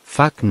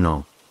 Fuck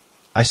no.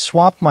 I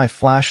swapped my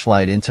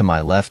flashlight into my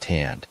left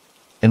hand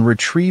and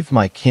retrieved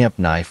my camp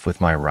knife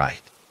with my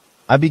right.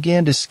 I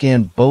began to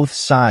scan both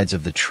sides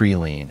of the tree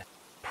line,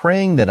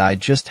 praying that I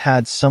just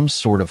had some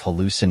sort of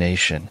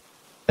hallucination.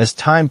 As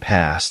time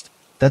passed,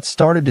 that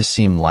started to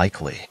seem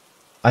likely.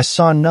 I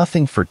saw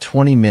nothing for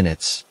 20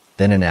 minutes,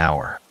 then an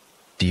hour.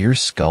 Deer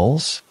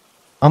skulls?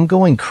 I'm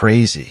going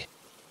crazy.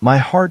 My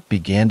heart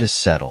began to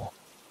settle.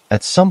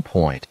 At some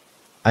point,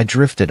 I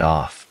drifted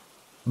off.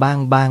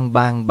 Bang, bang,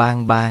 bang,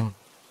 bang, bang.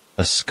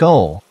 A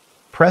skull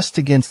pressed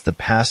against the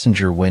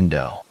passenger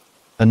window.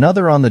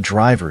 Another on the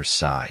driver's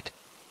side.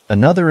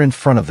 Another in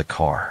front of the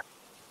car.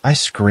 I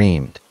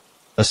screamed.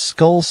 A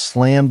skull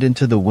slammed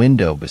into the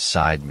window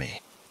beside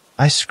me.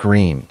 I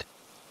screamed.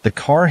 The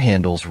car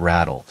handles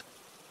rattled.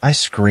 I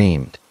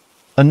screamed.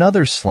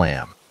 Another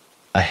slam.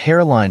 A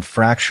hairline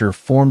fracture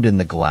formed in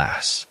the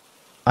glass.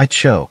 I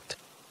choked.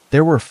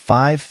 There were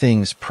 5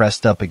 things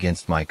pressed up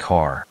against my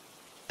car.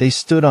 They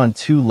stood on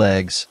 2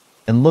 legs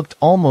and looked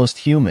almost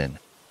human,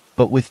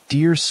 but with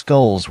deer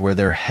skulls where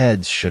their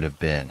heads should have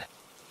been.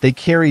 They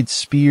carried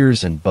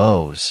spears and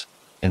bows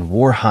and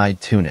wore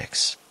hide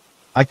tunics.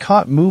 I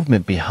caught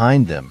movement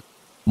behind them.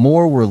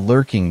 More were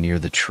lurking near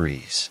the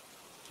trees.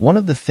 One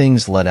of the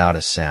things let out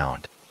a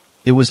sound.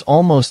 It was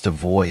almost a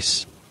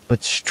voice,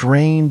 but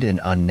strained and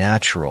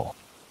unnatural,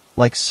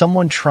 like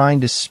someone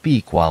trying to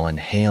speak while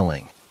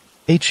inhaling.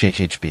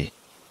 HHHB.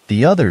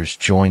 The others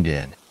joined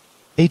in.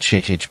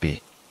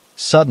 HHHB.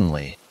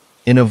 Suddenly,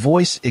 in a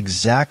voice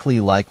exactly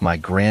like my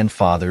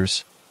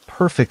grandfather's,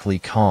 perfectly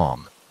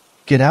calm.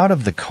 Get out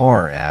of the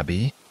car,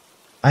 Abby.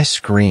 I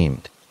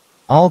screamed.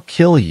 I'll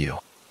kill you.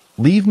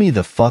 Leave me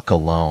the fuck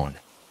alone.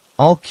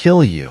 I'll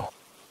kill you.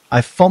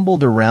 I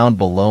fumbled around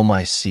below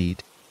my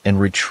seat and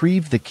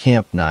retrieved the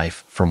camp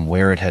knife from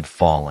where it had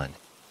fallen.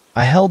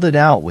 I held it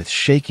out with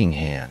shaking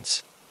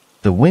hands.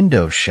 The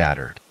window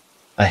shattered.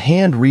 A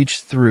hand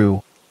reached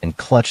through and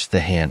clutched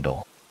the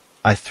handle.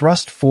 I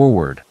thrust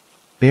forward,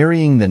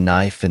 burying the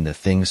knife in the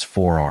thing's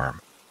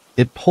forearm.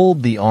 It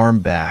pulled the arm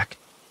back,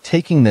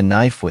 taking the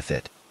knife with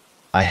it.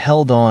 I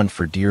held on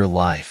for dear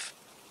life.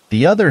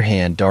 The other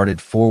hand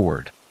darted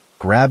forward,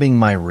 grabbing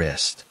my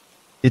wrist.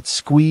 It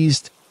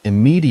squeezed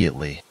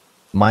immediately.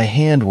 My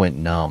hand went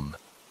numb.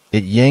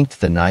 It yanked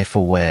the knife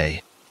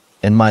away,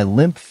 and my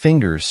limp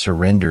fingers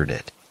surrendered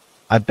it.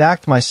 I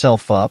backed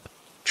myself up,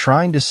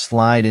 trying to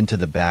slide into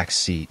the back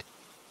seat,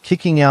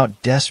 kicking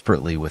out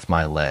desperately with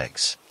my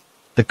legs.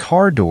 The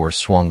car door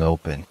swung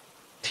open.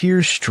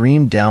 Tears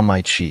streamed down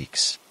my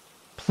cheeks.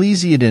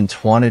 Please iden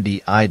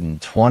twanity iden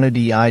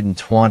twanity iden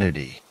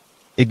twanity.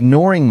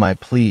 Ignoring my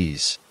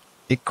pleas,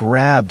 it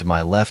grabbed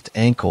my left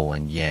ankle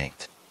and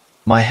yanked.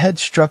 My head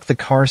struck the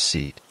car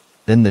seat,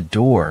 then the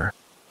door,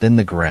 then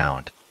the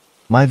ground.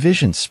 My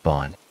vision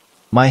spun.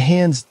 My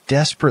hands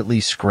desperately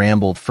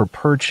scrambled for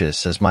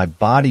purchase as my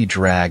body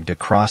dragged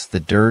across the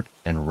dirt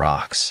and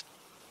rocks.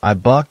 I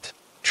bucked,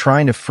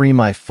 trying to free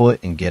my foot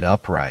and get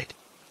upright.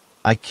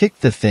 I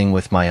kicked the thing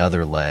with my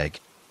other leg.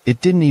 It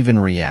didn't even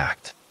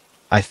react.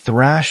 I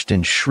thrashed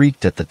and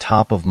shrieked at the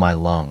top of my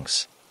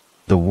lungs.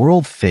 The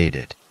world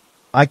faded.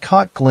 I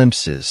caught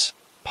glimpses,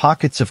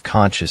 pockets of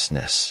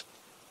consciousness.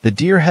 The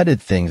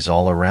deer-headed things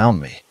all around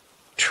me.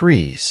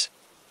 Trees.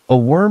 A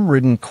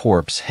worm-ridden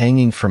corpse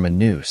hanging from a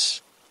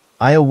noose.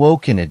 I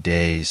awoke in a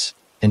daze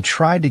and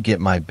tried to get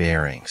my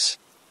bearings.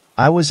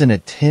 I was in a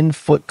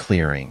 10-foot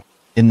clearing,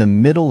 in the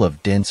middle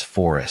of dense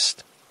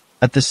forest.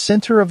 At the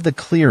center of the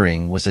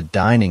clearing was a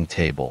dining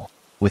table,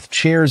 with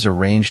chairs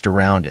arranged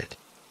around it.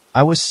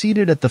 I was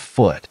seated at the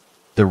foot.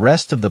 The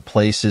rest of the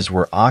places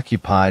were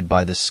occupied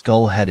by the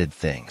skull-headed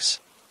things.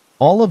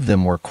 All of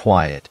them were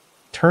quiet,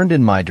 turned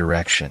in my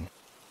direction.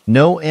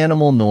 No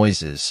animal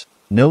noises,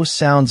 no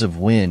sounds of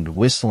wind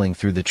whistling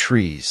through the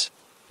trees.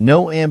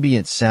 No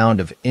ambient sound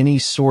of any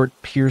sort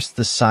pierced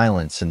the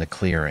silence in the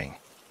clearing.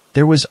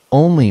 There was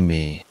only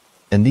me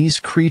and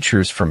these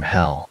creatures from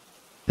hell.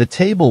 The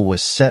table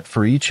was set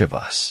for each of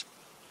us.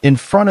 In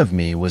front of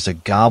me was a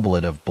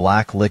goblet of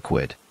black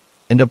liquid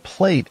and a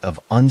plate of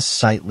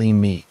unsightly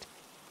meat.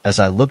 As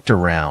I looked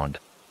around,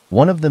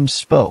 one of them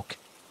spoke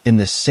in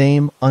the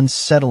same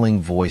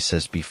unsettling voice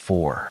as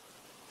before.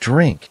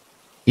 Drink,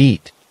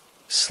 eat,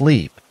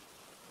 sleep.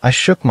 I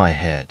shook my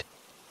head.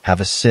 Have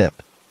a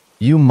sip.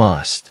 You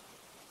must.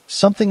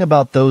 Something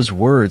about those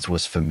words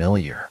was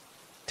familiar.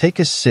 Take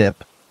a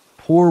sip,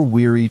 poor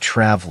weary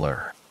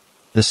traveler.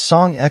 The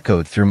song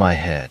echoed through my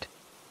head.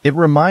 It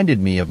reminded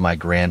me of my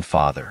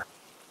grandfather,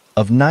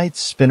 of nights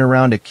spent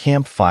around a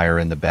campfire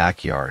in the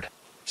backyard,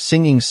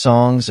 singing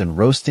songs and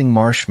roasting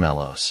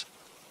marshmallows.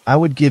 I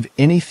would give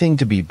anything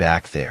to be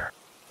back there,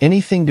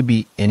 anything to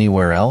be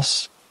anywhere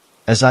else.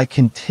 As I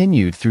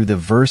continued through the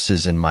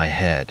verses in my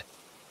head,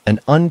 an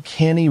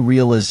uncanny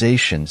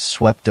realization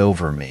swept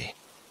over me.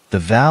 The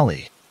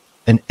valley,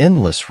 an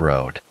endless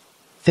road,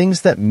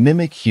 things that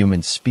mimic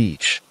human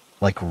speech,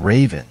 like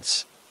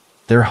ravens.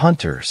 They're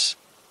hunters,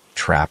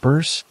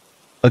 trappers,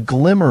 a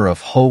glimmer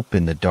of hope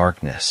in the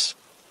darkness.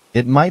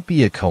 It might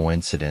be a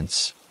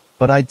coincidence,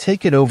 but I'd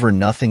take it over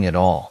nothing at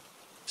all.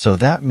 So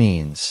that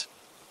means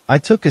I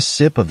took a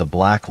sip of the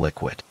black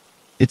liquid.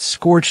 It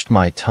scorched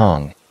my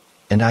tongue,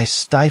 and I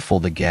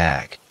stifled a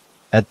gag.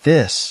 At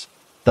this,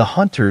 the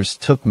hunters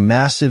took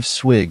massive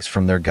swigs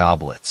from their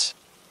goblets.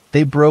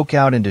 They broke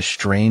out into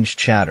strange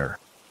chatter.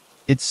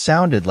 It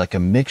sounded like a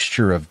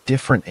mixture of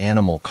different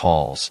animal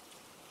calls,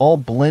 all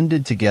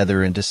blended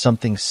together into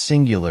something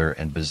singular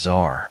and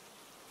bizarre.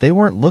 They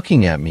weren't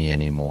looking at me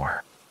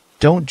anymore.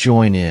 Don't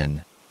join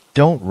in.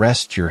 Don't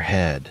rest your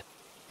head.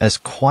 As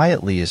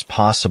quietly as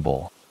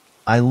possible,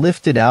 I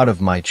lifted out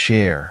of my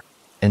chair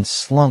and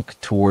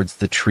slunk towards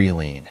the tree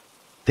line.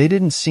 They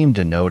didn't seem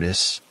to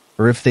notice,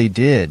 or if they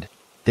did,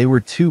 they were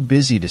too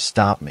busy to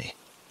stop me.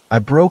 I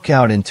broke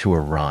out into a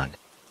run.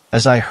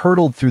 As I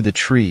hurtled through the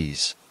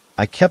trees,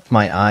 I kept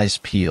my eyes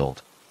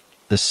peeled.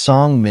 The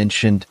song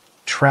mentioned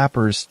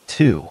trappers,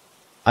 too.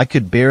 I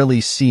could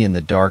barely see in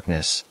the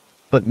darkness,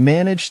 but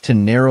managed to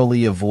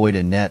narrowly avoid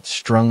a net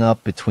strung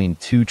up between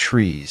two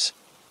trees,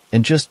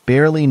 and just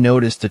barely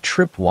noticed a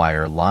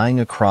tripwire lying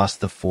across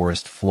the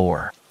forest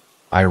floor.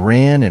 I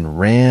ran and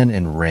ran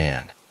and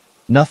ran.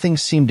 Nothing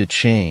seemed to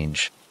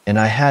change, and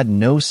I had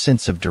no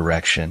sense of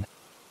direction.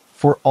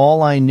 For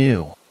all I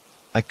knew,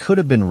 I could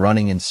have been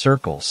running in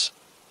circles.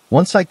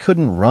 Once I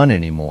couldn't run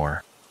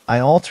anymore, I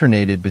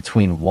alternated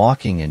between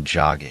walking and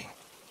jogging.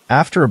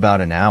 After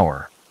about an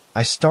hour,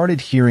 I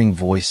started hearing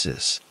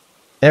voices,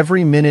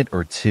 every minute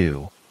or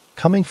two,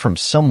 coming from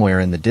somewhere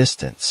in the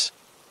distance.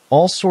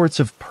 All sorts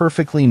of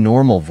perfectly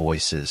normal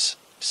voices,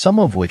 some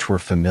of which were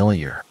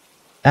familiar.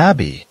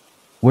 Abby,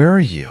 where are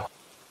you?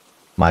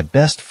 My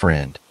best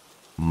friend.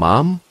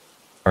 Mom?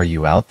 Are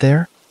you out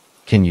there?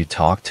 Can you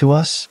talk to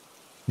us?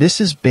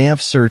 This is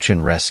Banff Search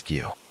and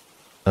Rescue.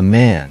 A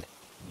man.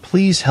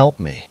 Please help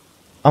me.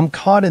 I'm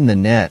caught in the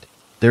net.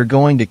 They're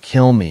going to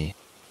kill me.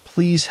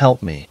 Please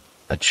help me.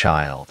 a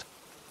child.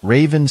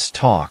 Ravens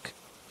talk.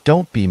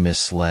 Don't be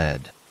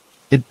misled.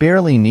 It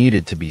barely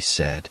needed to be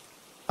said.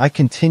 I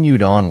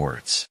continued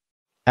onwards.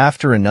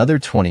 After another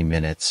 20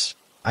 minutes,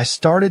 I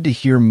started to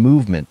hear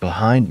movement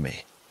behind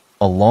me,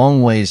 a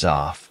long ways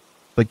off,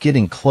 but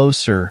getting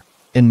closer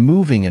and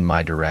moving in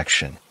my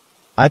direction.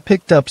 I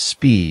picked up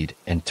speed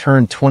and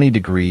turned 20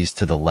 degrees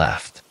to the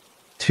left.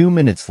 2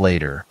 minutes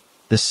later,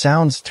 the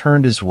sounds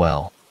turned as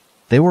well.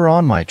 They were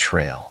on my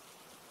trail.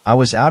 I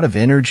was out of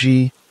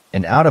energy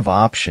and out of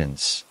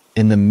options,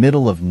 in the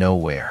middle of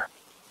nowhere.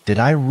 Did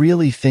I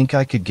really think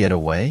I could get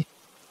away?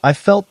 I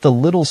felt the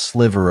little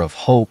sliver of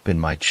hope in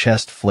my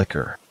chest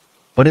flicker,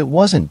 but it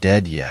wasn't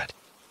dead yet.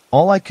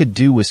 All I could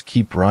do was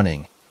keep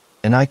running,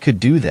 and I could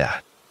do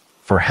that.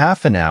 For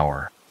half an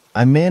hour,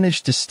 I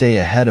managed to stay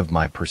ahead of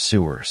my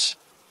pursuers.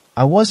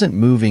 I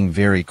wasn't moving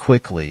very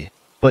quickly,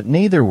 but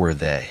neither were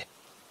they.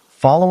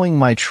 Following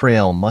my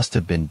trail must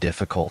have been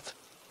difficult.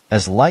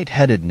 As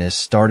lightheadedness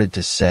started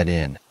to set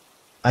in,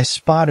 I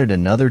spotted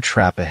another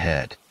trap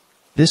ahead.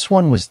 This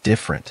one was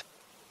different.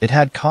 It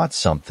had caught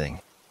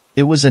something.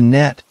 It was a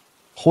net,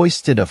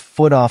 hoisted a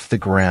foot off the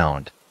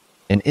ground,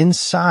 and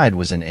inside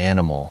was an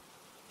animal,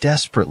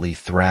 desperately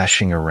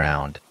thrashing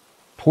around.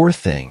 Poor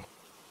thing.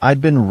 I'd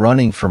been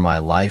running for my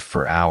life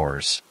for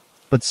hours,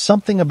 but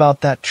something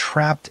about that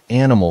trapped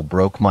animal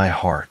broke my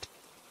heart.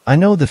 I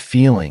know the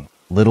feeling,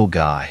 little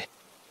guy.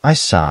 I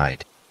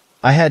sighed.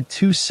 I had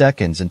 2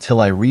 seconds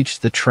until I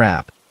reached the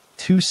trap,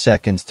 2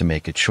 seconds to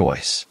make a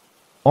choice.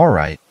 All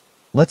right,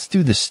 let's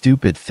do the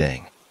stupid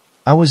thing.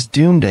 I was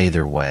doomed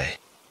either way.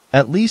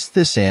 At least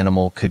this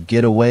animal could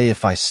get away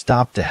if I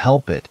stopped to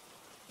help it,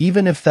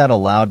 even if that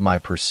allowed my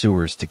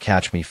pursuers to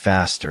catch me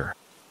faster.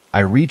 I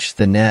reached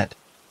the net,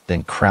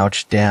 then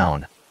crouched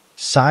down,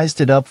 sized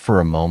it up for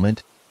a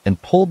moment,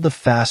 and pulled the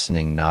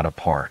fastening knot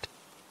apart.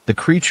 The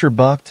creature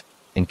bucked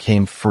and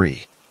came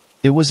free.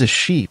 It was a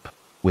sheep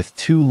with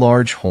 2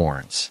 large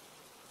horns.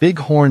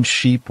 Big-horned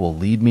sheep will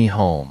lead me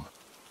home.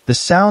 The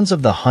sounds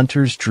of the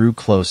hunters drew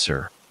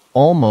closer,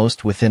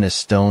 almost within a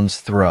stone's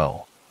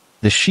throw.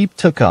 The sheep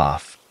took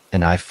off,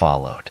 and I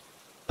followed.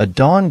 A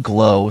dawn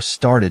glow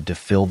started to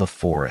fill the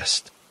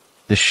forest.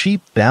 The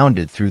sheep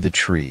bounded through the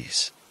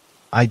trees.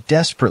 I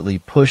desperately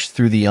pushed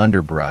through the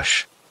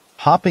underbrush,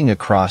 hopping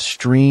across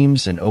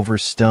streams and over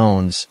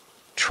stones,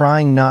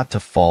 trying not to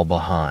fall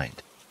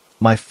behind.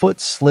 My foot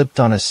slipped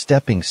on a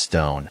stepping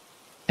stone,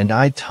 and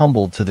I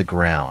tumbled to the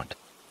ground.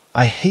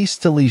 I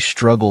hastily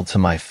struggled to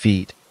my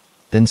feet,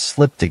 then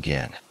slipped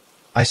again.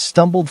 I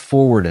stumbled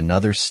forward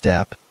another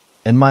step,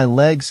 and my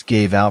legs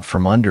gave out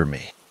from under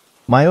me.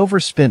 My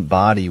overspent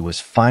body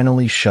was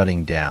finally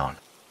shutting down.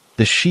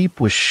 The sheep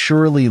was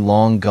surely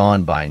long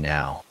gone by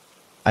now.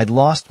 I'd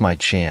lost my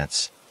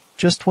chance,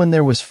 just when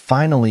there was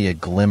finally a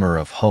glimmer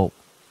of hope.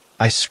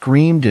 I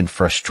screamed in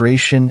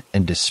frustration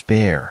and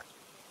despair,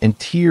 and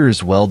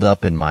tears welled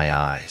up in my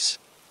eyes.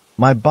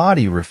 My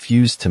body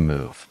refused to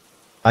move.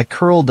 I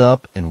curled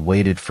up and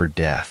waited for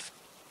death.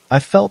 I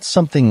felt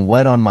something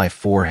wet on my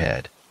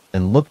forehead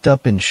and looked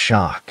up in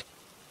shock.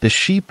 The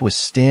sheep was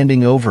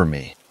standing over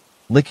me,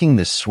 licking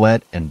the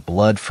sweat and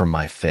blood from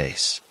my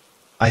face.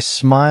 I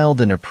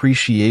smiled in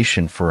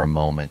appreciation for a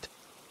moment.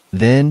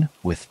 Then,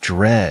 with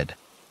dread,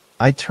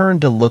 I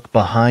turned to look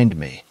behind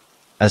me.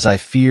 As I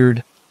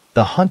feared,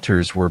 the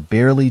hunters were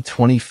barely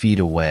 20 feet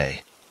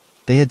away.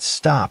 They had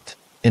stopped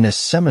in a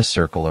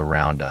semicircle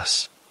around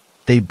us.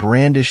 They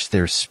brandished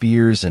their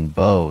spears and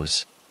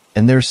bows,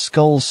 and their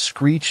skulls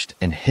screeched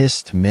and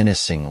hissed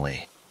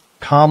menacingly.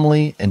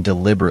 Calmly and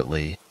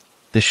deliberately,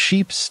 the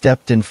sheep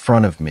stepped in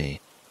front of me,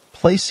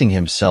 placing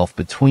himself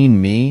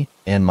between me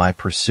and my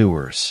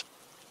pursuers.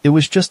 It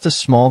was just a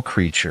small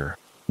creature,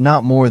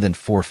 not more than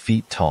 4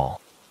 feet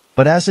tall.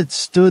 But as it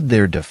stood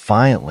there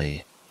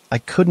defiantly, I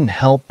couldn't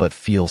help but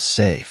feel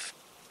safe.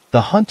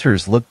 The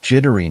hunters looked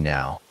jittery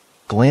now,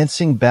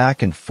 glancing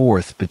back and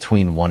forth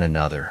between one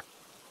another.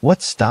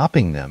 What's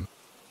stopping them?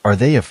 Are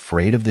they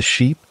afraid of the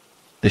sheep?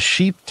 The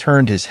sheep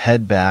turned his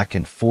head back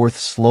and forth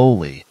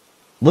slowly,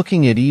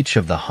 looking at each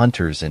of the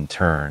hunters in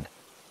turn.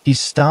 He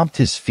stomped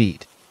his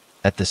feet.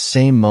 At the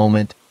same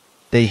moment,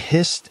 they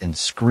hissed and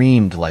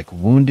screamed like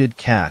wounded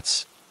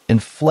cats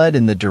and fled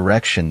in the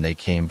direction they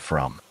came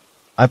from.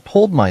 I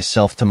pulled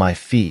myself to my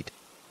feet,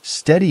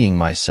 steadying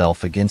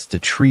myself against a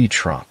tree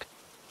trunk.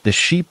 The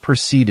sheep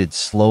proceeded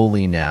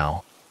slowly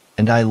now,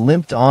 and I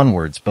limped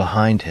onwards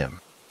behind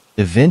him.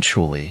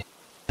 Eventually,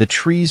 the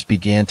trees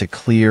began to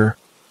clear,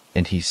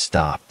 and he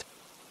stopped.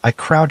 I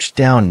crouched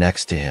down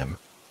next to him.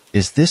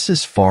 Is this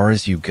as far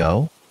as you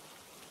go?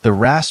 The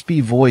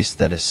raspy voice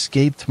that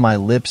escaped my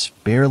lips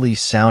barely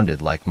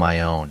sounded like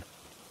my own.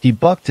 He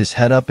bucked his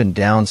head up and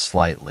down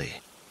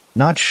slightly.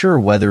 Not sure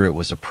whether it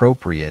was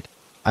appropriate,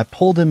 I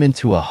pulled him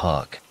into a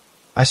hug.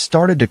 I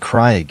started to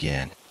cry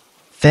again.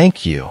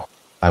 "Thank you,"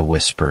 I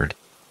whispered.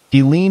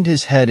 He leaned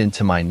his head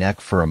into my neck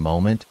for a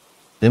moment,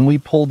 then we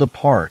pulled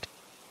apart,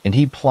 and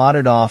he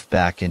plodded off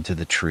back into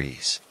the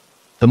trees.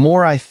 The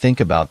more I think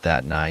about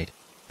that night,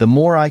 the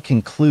more I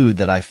conclude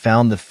that I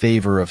found the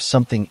favor of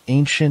something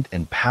ancient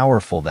and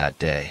powerful that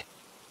day.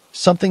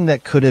 something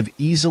that could have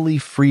easily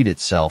freed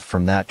itself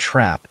from that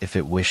trap if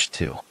it wished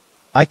to.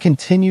 I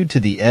continued to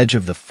the edge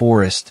of the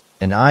forest,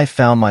 and I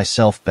found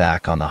myself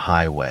back on the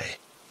highway.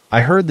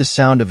 I heard the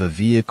sound of a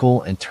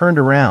vehicle and turned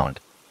around.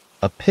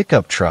 A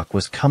pickup truck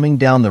was coming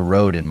down the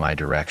road in my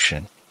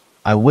direction.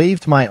 I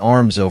waved my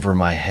arms over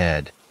my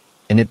head,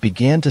 and it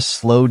began to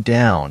slow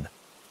down,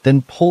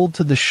 then pulled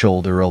to the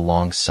shoulder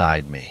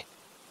alongside me.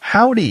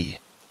 "Howdy!"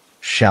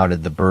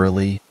 shouted the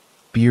burly,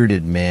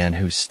 bearded man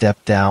who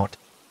stepped out.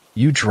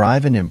 "You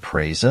drive an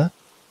Impreza?"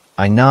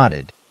 I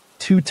nodded,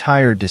 too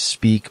tired to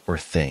speak or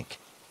think.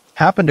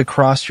 "Happened to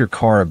cross your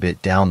car a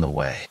bit down the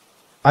way.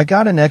 I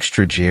got an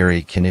extra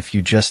jerry can if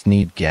you just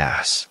need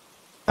gas."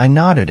 I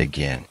nodded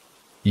again.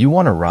 "You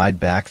want to ride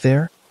back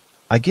there?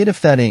 I get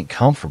if that ain't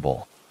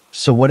comfortable,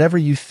 so whatever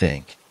you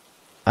think."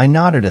 I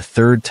nodded a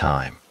third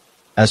time.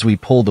 As we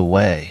pulled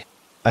away,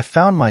 I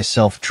found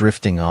myself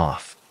drifting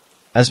off.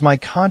 As my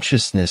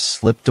consciousness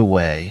slipped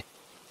away,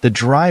 the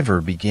driver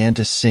began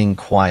to sing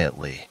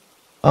quietly.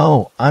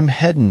 "Oh, I'm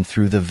heading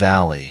through the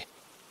valley,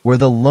 where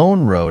the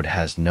lone road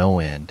has no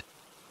end."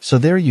 So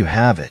there you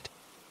have it.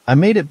 I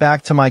made it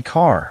back to my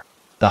car.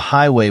 The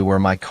highway where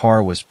my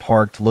car was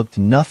parked looked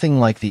nothing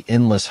like the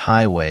endless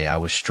highway I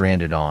was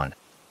stranded on.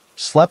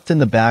 Slept in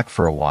the back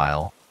for a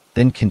while,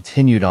 then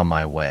continued on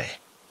my way.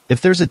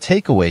 If there's a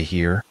takeaway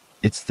here,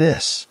 it's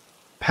this.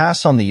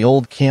 Pass on the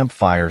old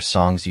campfire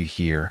songs you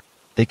hear.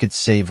 They could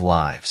save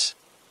lives.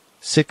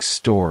 6th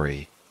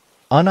story.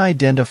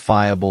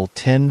 Unidentifiable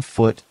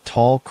 10-foot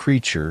tall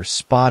creature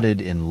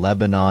spotted in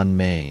Lebanon,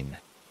 Maine.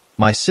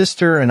 My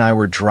sister and I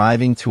were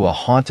driving to a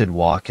haunted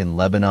walk in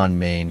Lebanon,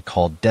 Maine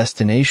called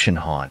Destination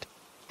Haunt,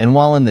 and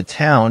while in the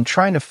town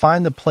trying to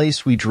find the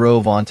place, we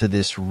drove onto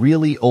this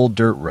really old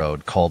dirt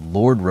road called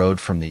Lord Road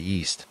from the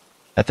east.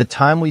 At the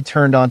time we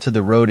turned onto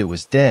the road, it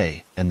was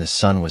day and the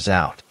sun was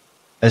out.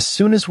 As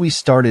soon as we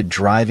started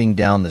driving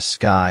down, the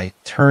sky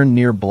turned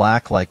near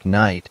black like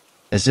night,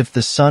 as if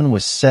the sun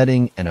was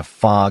setting and a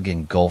fog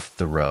engulfed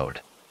the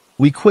road.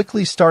 We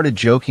quickly started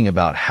joking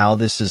about how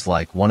this is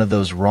like one of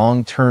those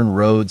wrong turn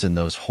roads in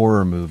those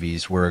horror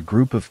movies where a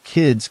group of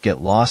kids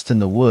get lost in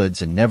the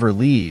woods and never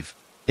leave.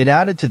 It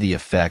added to the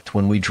effect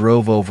when we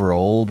drove over an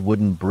old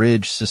wooden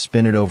bridge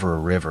suspended over a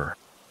river.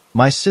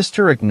 My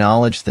sister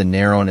acknowledged the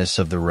narrowness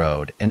of the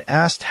road and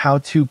asked how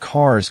 2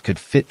 cars could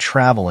fit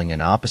traveling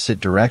in opposite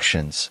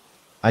directions.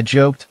 I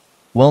joked,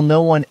 "Well,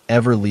 no one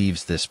ever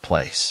leaves this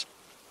place.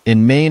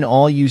 In Maine,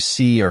 all you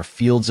see are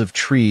fields of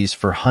trees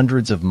for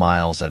hundreds of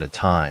miles at a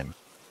time."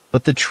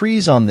 But the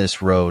trees on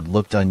this road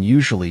looked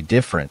unusually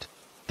different.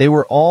 They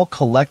were all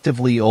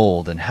collectively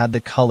old and had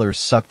the colors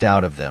sucked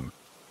out of them.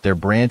 Their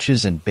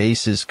branches and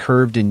bases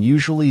curved in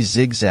usually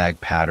zigzag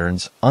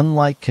patterns,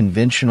 unlike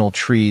conventional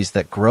trees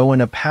that grow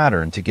in a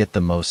pattern to get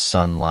the most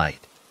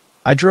sunlight.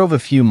 I drove a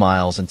few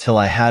miles until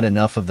I had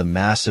enough of the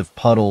massive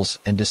puddles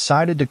and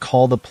decided to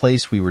call the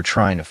place we were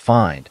trying to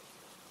find.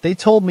 They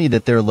told me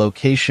that their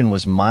location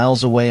was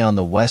miles away on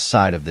the west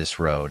side of this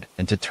road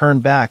and to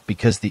turn back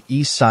because the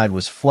east side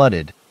was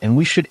flooded and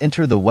we should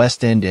enter the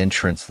west end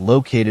entrance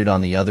located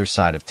on the other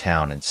side of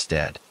town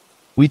instead.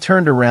 We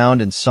turned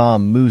around and saw a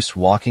moose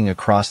walking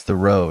across the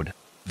road,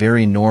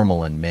 very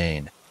normal in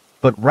Maine.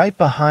 But right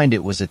behind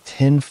it was a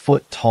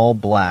 10-foot tall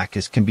black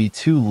as can be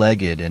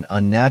two-legged and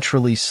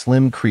unnaturally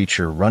slim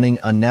creature running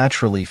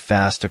unnaturally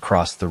fast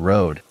across the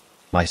road.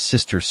 My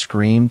sister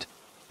screamed.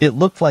 It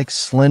looked like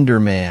Slender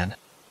Man.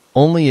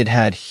 Only it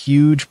had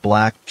huge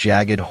black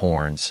jagged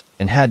horns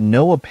and had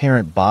no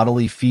apparent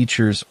bodily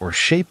features or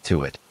shape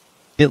to it.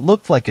 It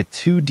looked like a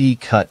 2D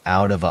cut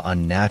out of an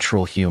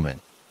unnatural human.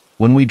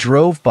 When we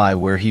drove by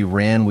where he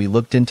ran, we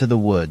looked into the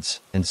woods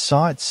and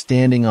saw it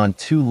standing on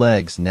 2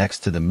 legs next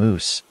to the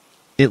moose.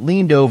 It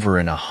leaned over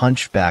in a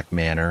hunchback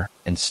manner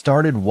and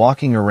started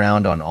walking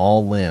around on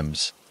all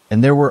limbs,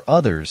 and there were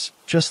others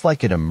just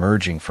like it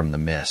emerging from the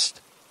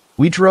mist.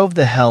 We drove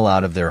the hell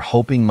out of there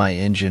hoping my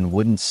engine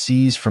wouldn't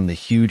seize from the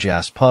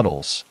huge-ass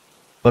puddles.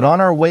 But on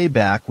our way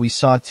back, we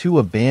saw 2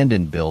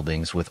 abandoned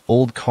buildings with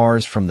old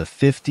cars from the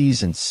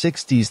 50s and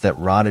 60s that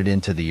rotted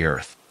into the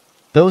earth.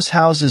 Those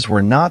houses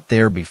were not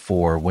there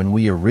before when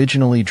we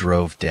originally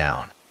drove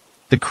down.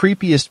 The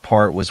creepiest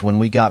part was when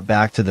we got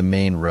back to the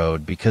main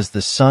road because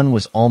the sun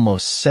was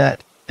almost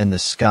set and the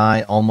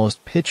sky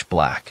almost pitch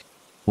black.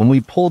 When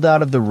we pulled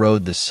out of the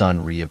road, the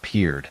sun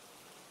reappeared.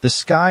 The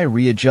sky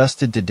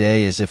readjusted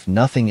today as if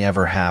nothing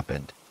ever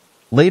happened.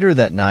 Later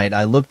that night,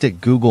 I looked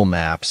at Google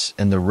Maps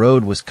and the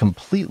road was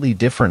completely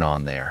different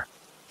on there,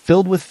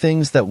 filled with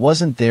things that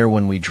wasn't there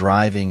when we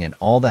driving, and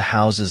all the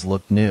houses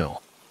looked new.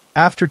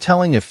 After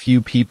telling a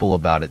few people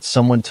about it,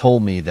 someone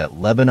told me that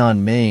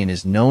Lebanon, Maine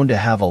is known to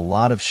have a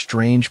lot of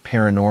strange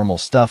paranormal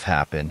stuff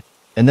happen,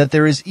 and that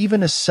there is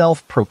even a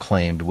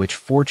self-proclaimed witch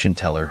fortune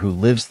teller who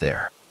lives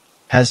there.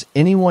 Has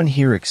anyone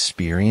here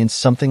experienced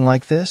something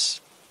like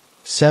this?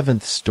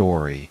 7th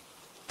story.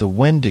 The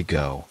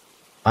Wendigo.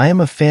 I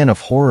am a fan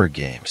of horror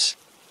games.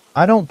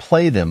 I don't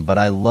play them, but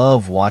I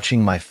love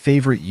watching my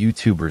favorite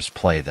YouTubers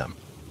play them.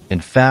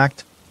 In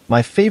fact,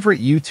 My favorite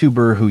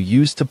YouTuber who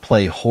used to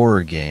play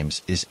horror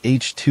games is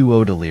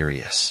H2O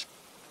Delirious.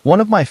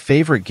 One of my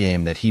favorite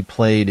games that he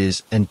played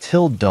is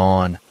Until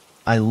Dawn.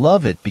 I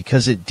love it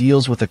because it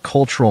deals with a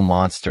cultural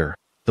monster,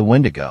 the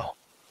Wendigo.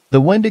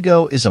 The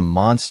Wendigo is a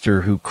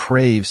monster who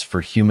craves for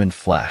human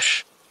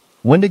flesh.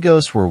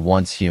 Wendigos were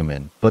once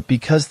human, but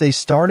because they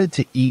started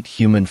to eat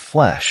human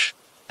flesh,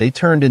 they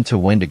turned into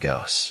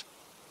Wendigos.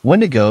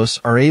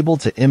 Wendigos are able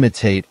to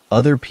imitate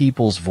other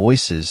people's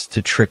voices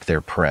to trick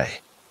their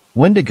prey.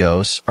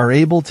 Wendigos are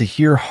able to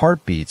hear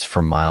heartbeats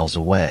from miles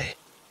away.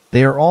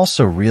 They are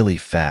also really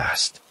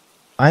fast.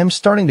 I am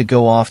starting to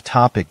go off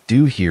topic.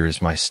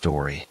 Here's my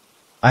story.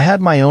 I had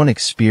my own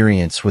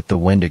experience with the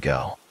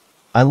Wendigo.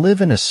 I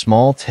live in a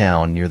small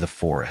town near the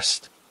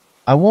forest.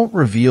 I won't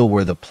reveal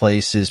where the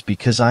place is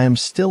because I am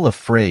still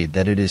afraid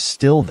that it is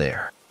still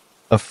there.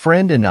 A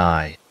friend and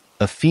I,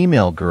 a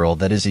female girl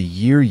that is a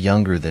year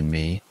younger than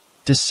me,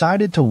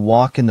 decided to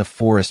walk in the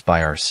forest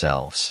by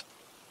ourselves.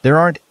 There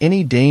aren't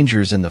any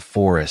dangers in the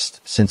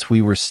forest since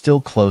we were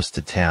still close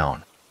to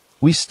town.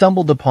 We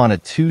stumbled upon a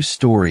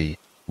 2-story,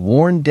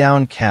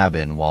 worn-down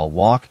cabin while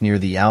walking near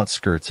the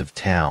outskirts of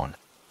town.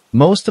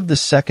 Most of the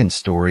second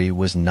story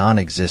was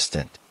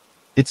non-existent.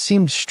 It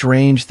seemed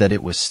strange that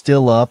it was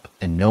still up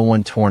and no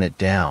one torn it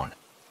down.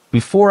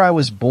 Before I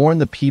was born,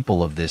 the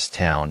people of this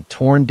town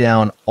torn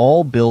down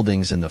all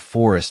buildings in the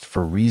forest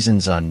for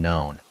reasons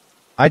unknown.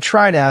 I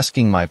tried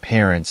asking my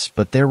parents,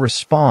 but their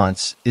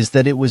response is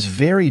that it was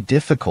very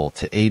difficult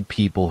to aid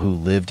people who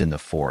lived in the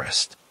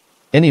forest.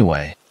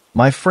 Anyway,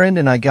 my friend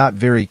and I got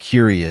very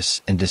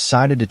curious and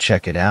decided to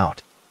check it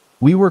out.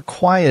 We were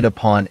quiet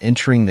upon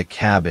entering the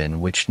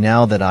cabin, which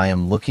now that I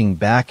am looking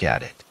back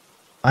at it,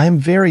 I am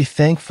very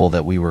thankful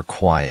that we were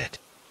quiet.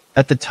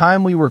 At the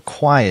time we were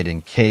quiet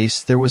in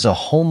case there was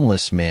a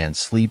homeless man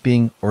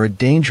sleeping or a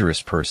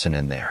dangerous person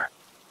in there.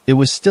 It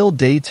was still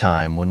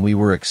daytime when we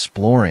were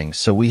exploring,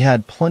 so we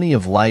had plenty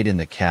of light in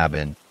the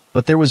cabin,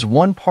 but there was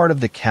one part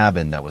of the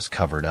cabin that was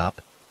covered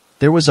up.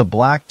 There was a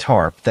black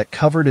tarp that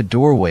covered a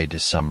doorway to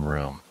some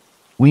room.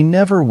 We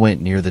never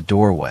went near the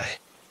doorway.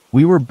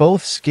 We were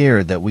both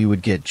scared that we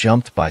would get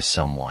jumped by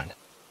someone.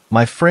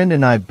 My friend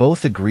and I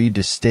both agreed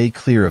to stay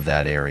clear of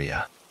that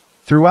area.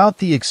 Throughout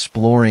the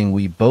exploring,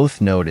 we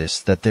both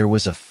noticed that there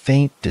was a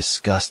faint,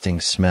 disgusting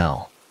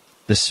smell.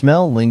 The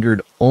smell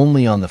lingered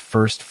only on the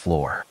first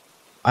floor.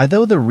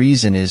 Though the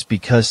reason is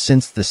because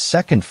since the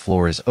second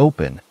floor is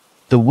open,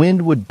 the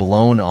wind would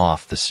blown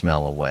off the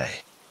smell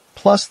away.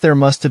 Plus, there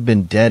must have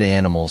been dead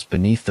animals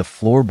beneath the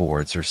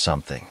floorboards or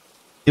something.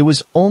 It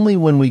was only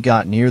when we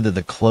got near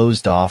the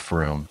closed-off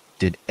room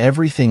did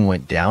everything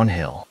went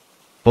downhill.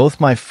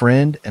 Both my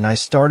friend and I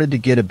started to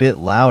get a bit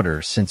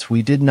louder since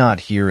we did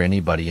not hear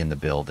anybody in the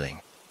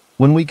building.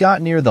 When we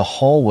got near the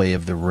hallway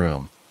of the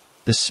room,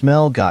 the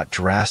smell got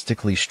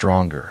drastically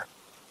stronger.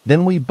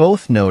 Then we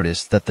both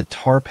noticed that the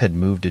tarp had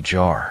moved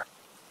ajar.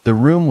 The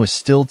room was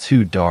still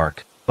too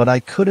dark, but I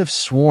could have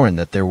sworn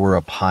that there were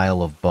a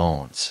pile of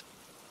bones.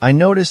 I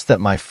noticed that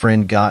my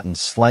friend gotten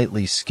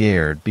slightly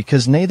scared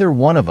because neither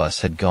one of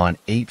us had gone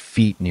 8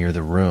 feet near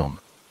the room.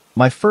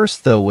 My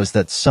first thought was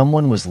that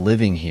someone was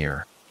living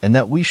here and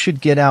that we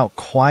should get out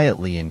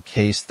quietly in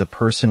case the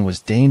person was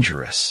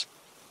dangerous.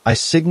 I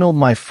signaled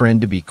my friend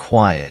to be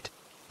quiet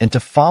and to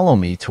follow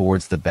me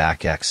towards the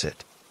back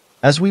exit.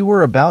 As we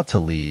were about to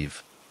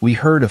leave, we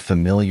heard a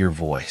familiar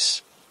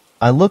voice.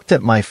 I looked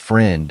at my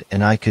friend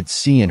and I could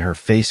see in her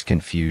face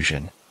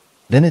confusion.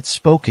 Then it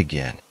spoke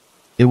again.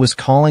 It was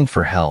calling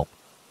for help.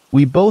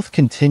 We both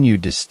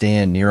continued to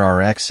stand near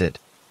our exit,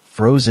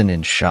 frozen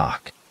in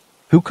shock.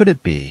 Who could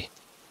it be?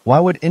 Why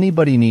would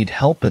anybody need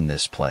help in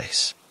this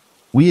place?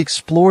 We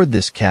explored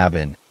this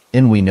cabin,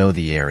 and we know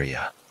the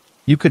area.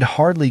 You could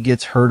hardly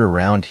get hurt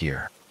around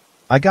here.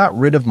 I got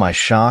rid of my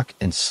shock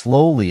and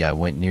slowly I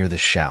went near the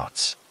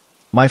shouts.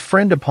 My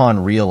friend,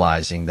 upon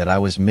realizing that I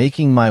was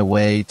making my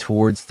way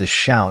towards the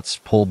shouts,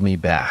 pulled me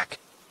back.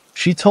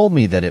 She told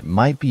me that it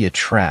might be a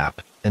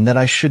trap and that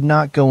I should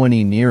not go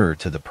any nearer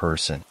to the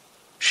person.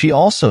 She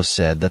also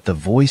said that the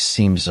voice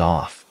seems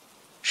off.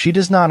 She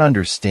does not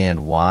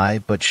understand why,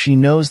 but she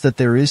knows that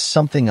there is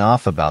something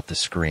off about the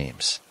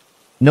screams.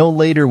 No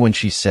later, when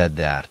she said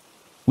that,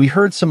 we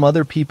heard some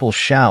other people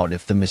shout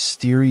if the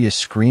mysterious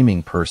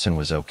screaming person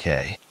was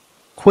okay.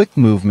 Quick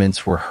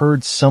movements were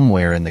heard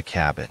somewhere in the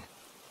cabin.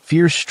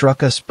 Fear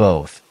struck us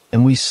both,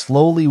 and we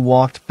slowly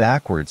walked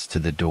backwards to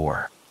the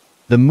door.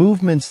 The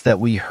movements that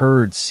we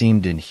heard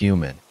seemed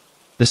inhuman.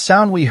 The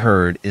sound we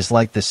heard is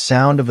like the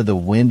sound of the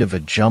wind of a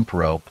jump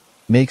rope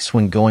makes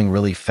when going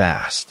really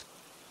fast.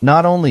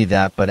 Not only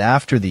that, but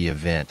after the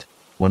event,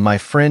 when my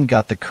friend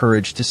got the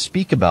courage to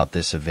speak about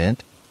this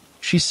event,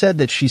 she said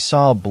that she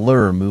saw a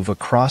blur move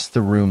across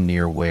the room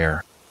near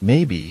where,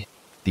 maybe,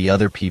 the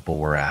other people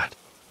were at.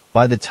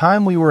 By the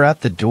time we were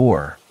at the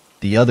door,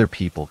 the other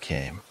people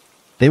came.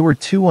 They were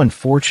 2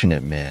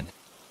 unfortunate men.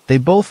 They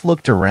both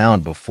looked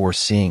around before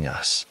seeing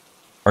us.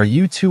 "Are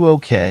you 2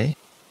 okay?"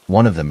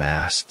 one of them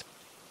asked.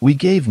 We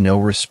gave no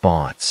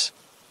response.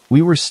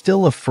 We were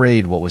still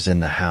afraid what was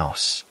in the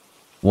house.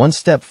 One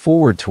step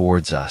forward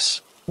towards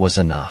us was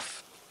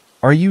enough.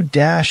 "Are you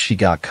Dash?" She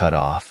got cut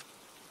off.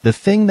 The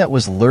thing that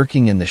was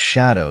lurking in the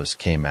shadows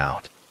came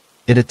out.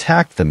 It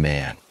attacked the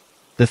man.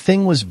 The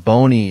thing was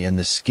bony and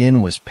the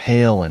skin was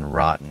pale and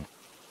rotten.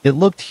 It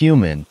looked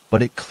human,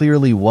 but it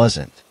clearly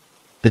wasn't.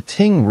 The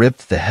thing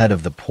ripped the head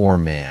of the poor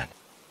man.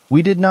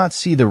 We did not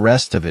see the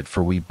rest of it,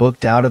 for we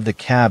booked out of the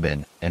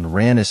cabin and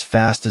ran as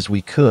fast as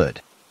we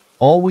could.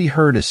 All we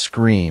heard a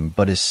scream,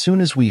 but as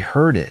soon as we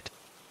heard it,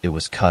 it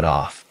was cut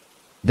off.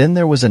 Then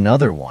there was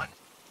another one,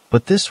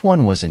 but this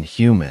one wasn't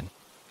human.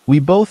 We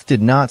both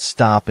did not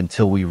stop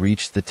until we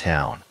reached the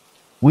town.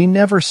 We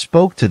never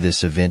spoke to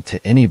this event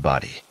to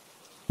anybody,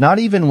 not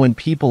even when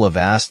people have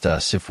asked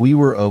us if we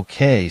were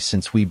okay,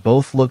 since we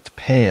both looked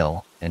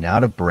pale and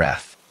out of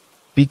breath.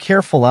 Be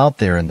careful out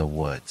there in the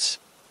woods.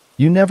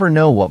 You never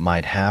know what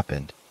might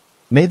happen.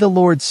 May the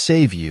Lord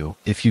save you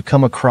if you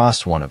come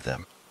across one of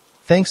them.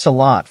 Thanks a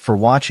lot for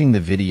watching the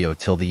video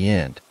till the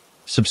end.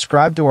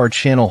 Subscribe to our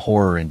channel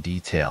Horror in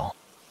Detail.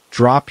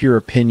 Drop your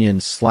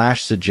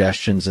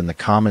opinions/suggestions in the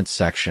comments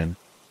section,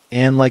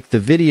 and like the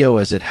video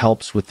as it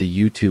helps with the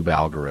YouTube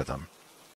algorithm.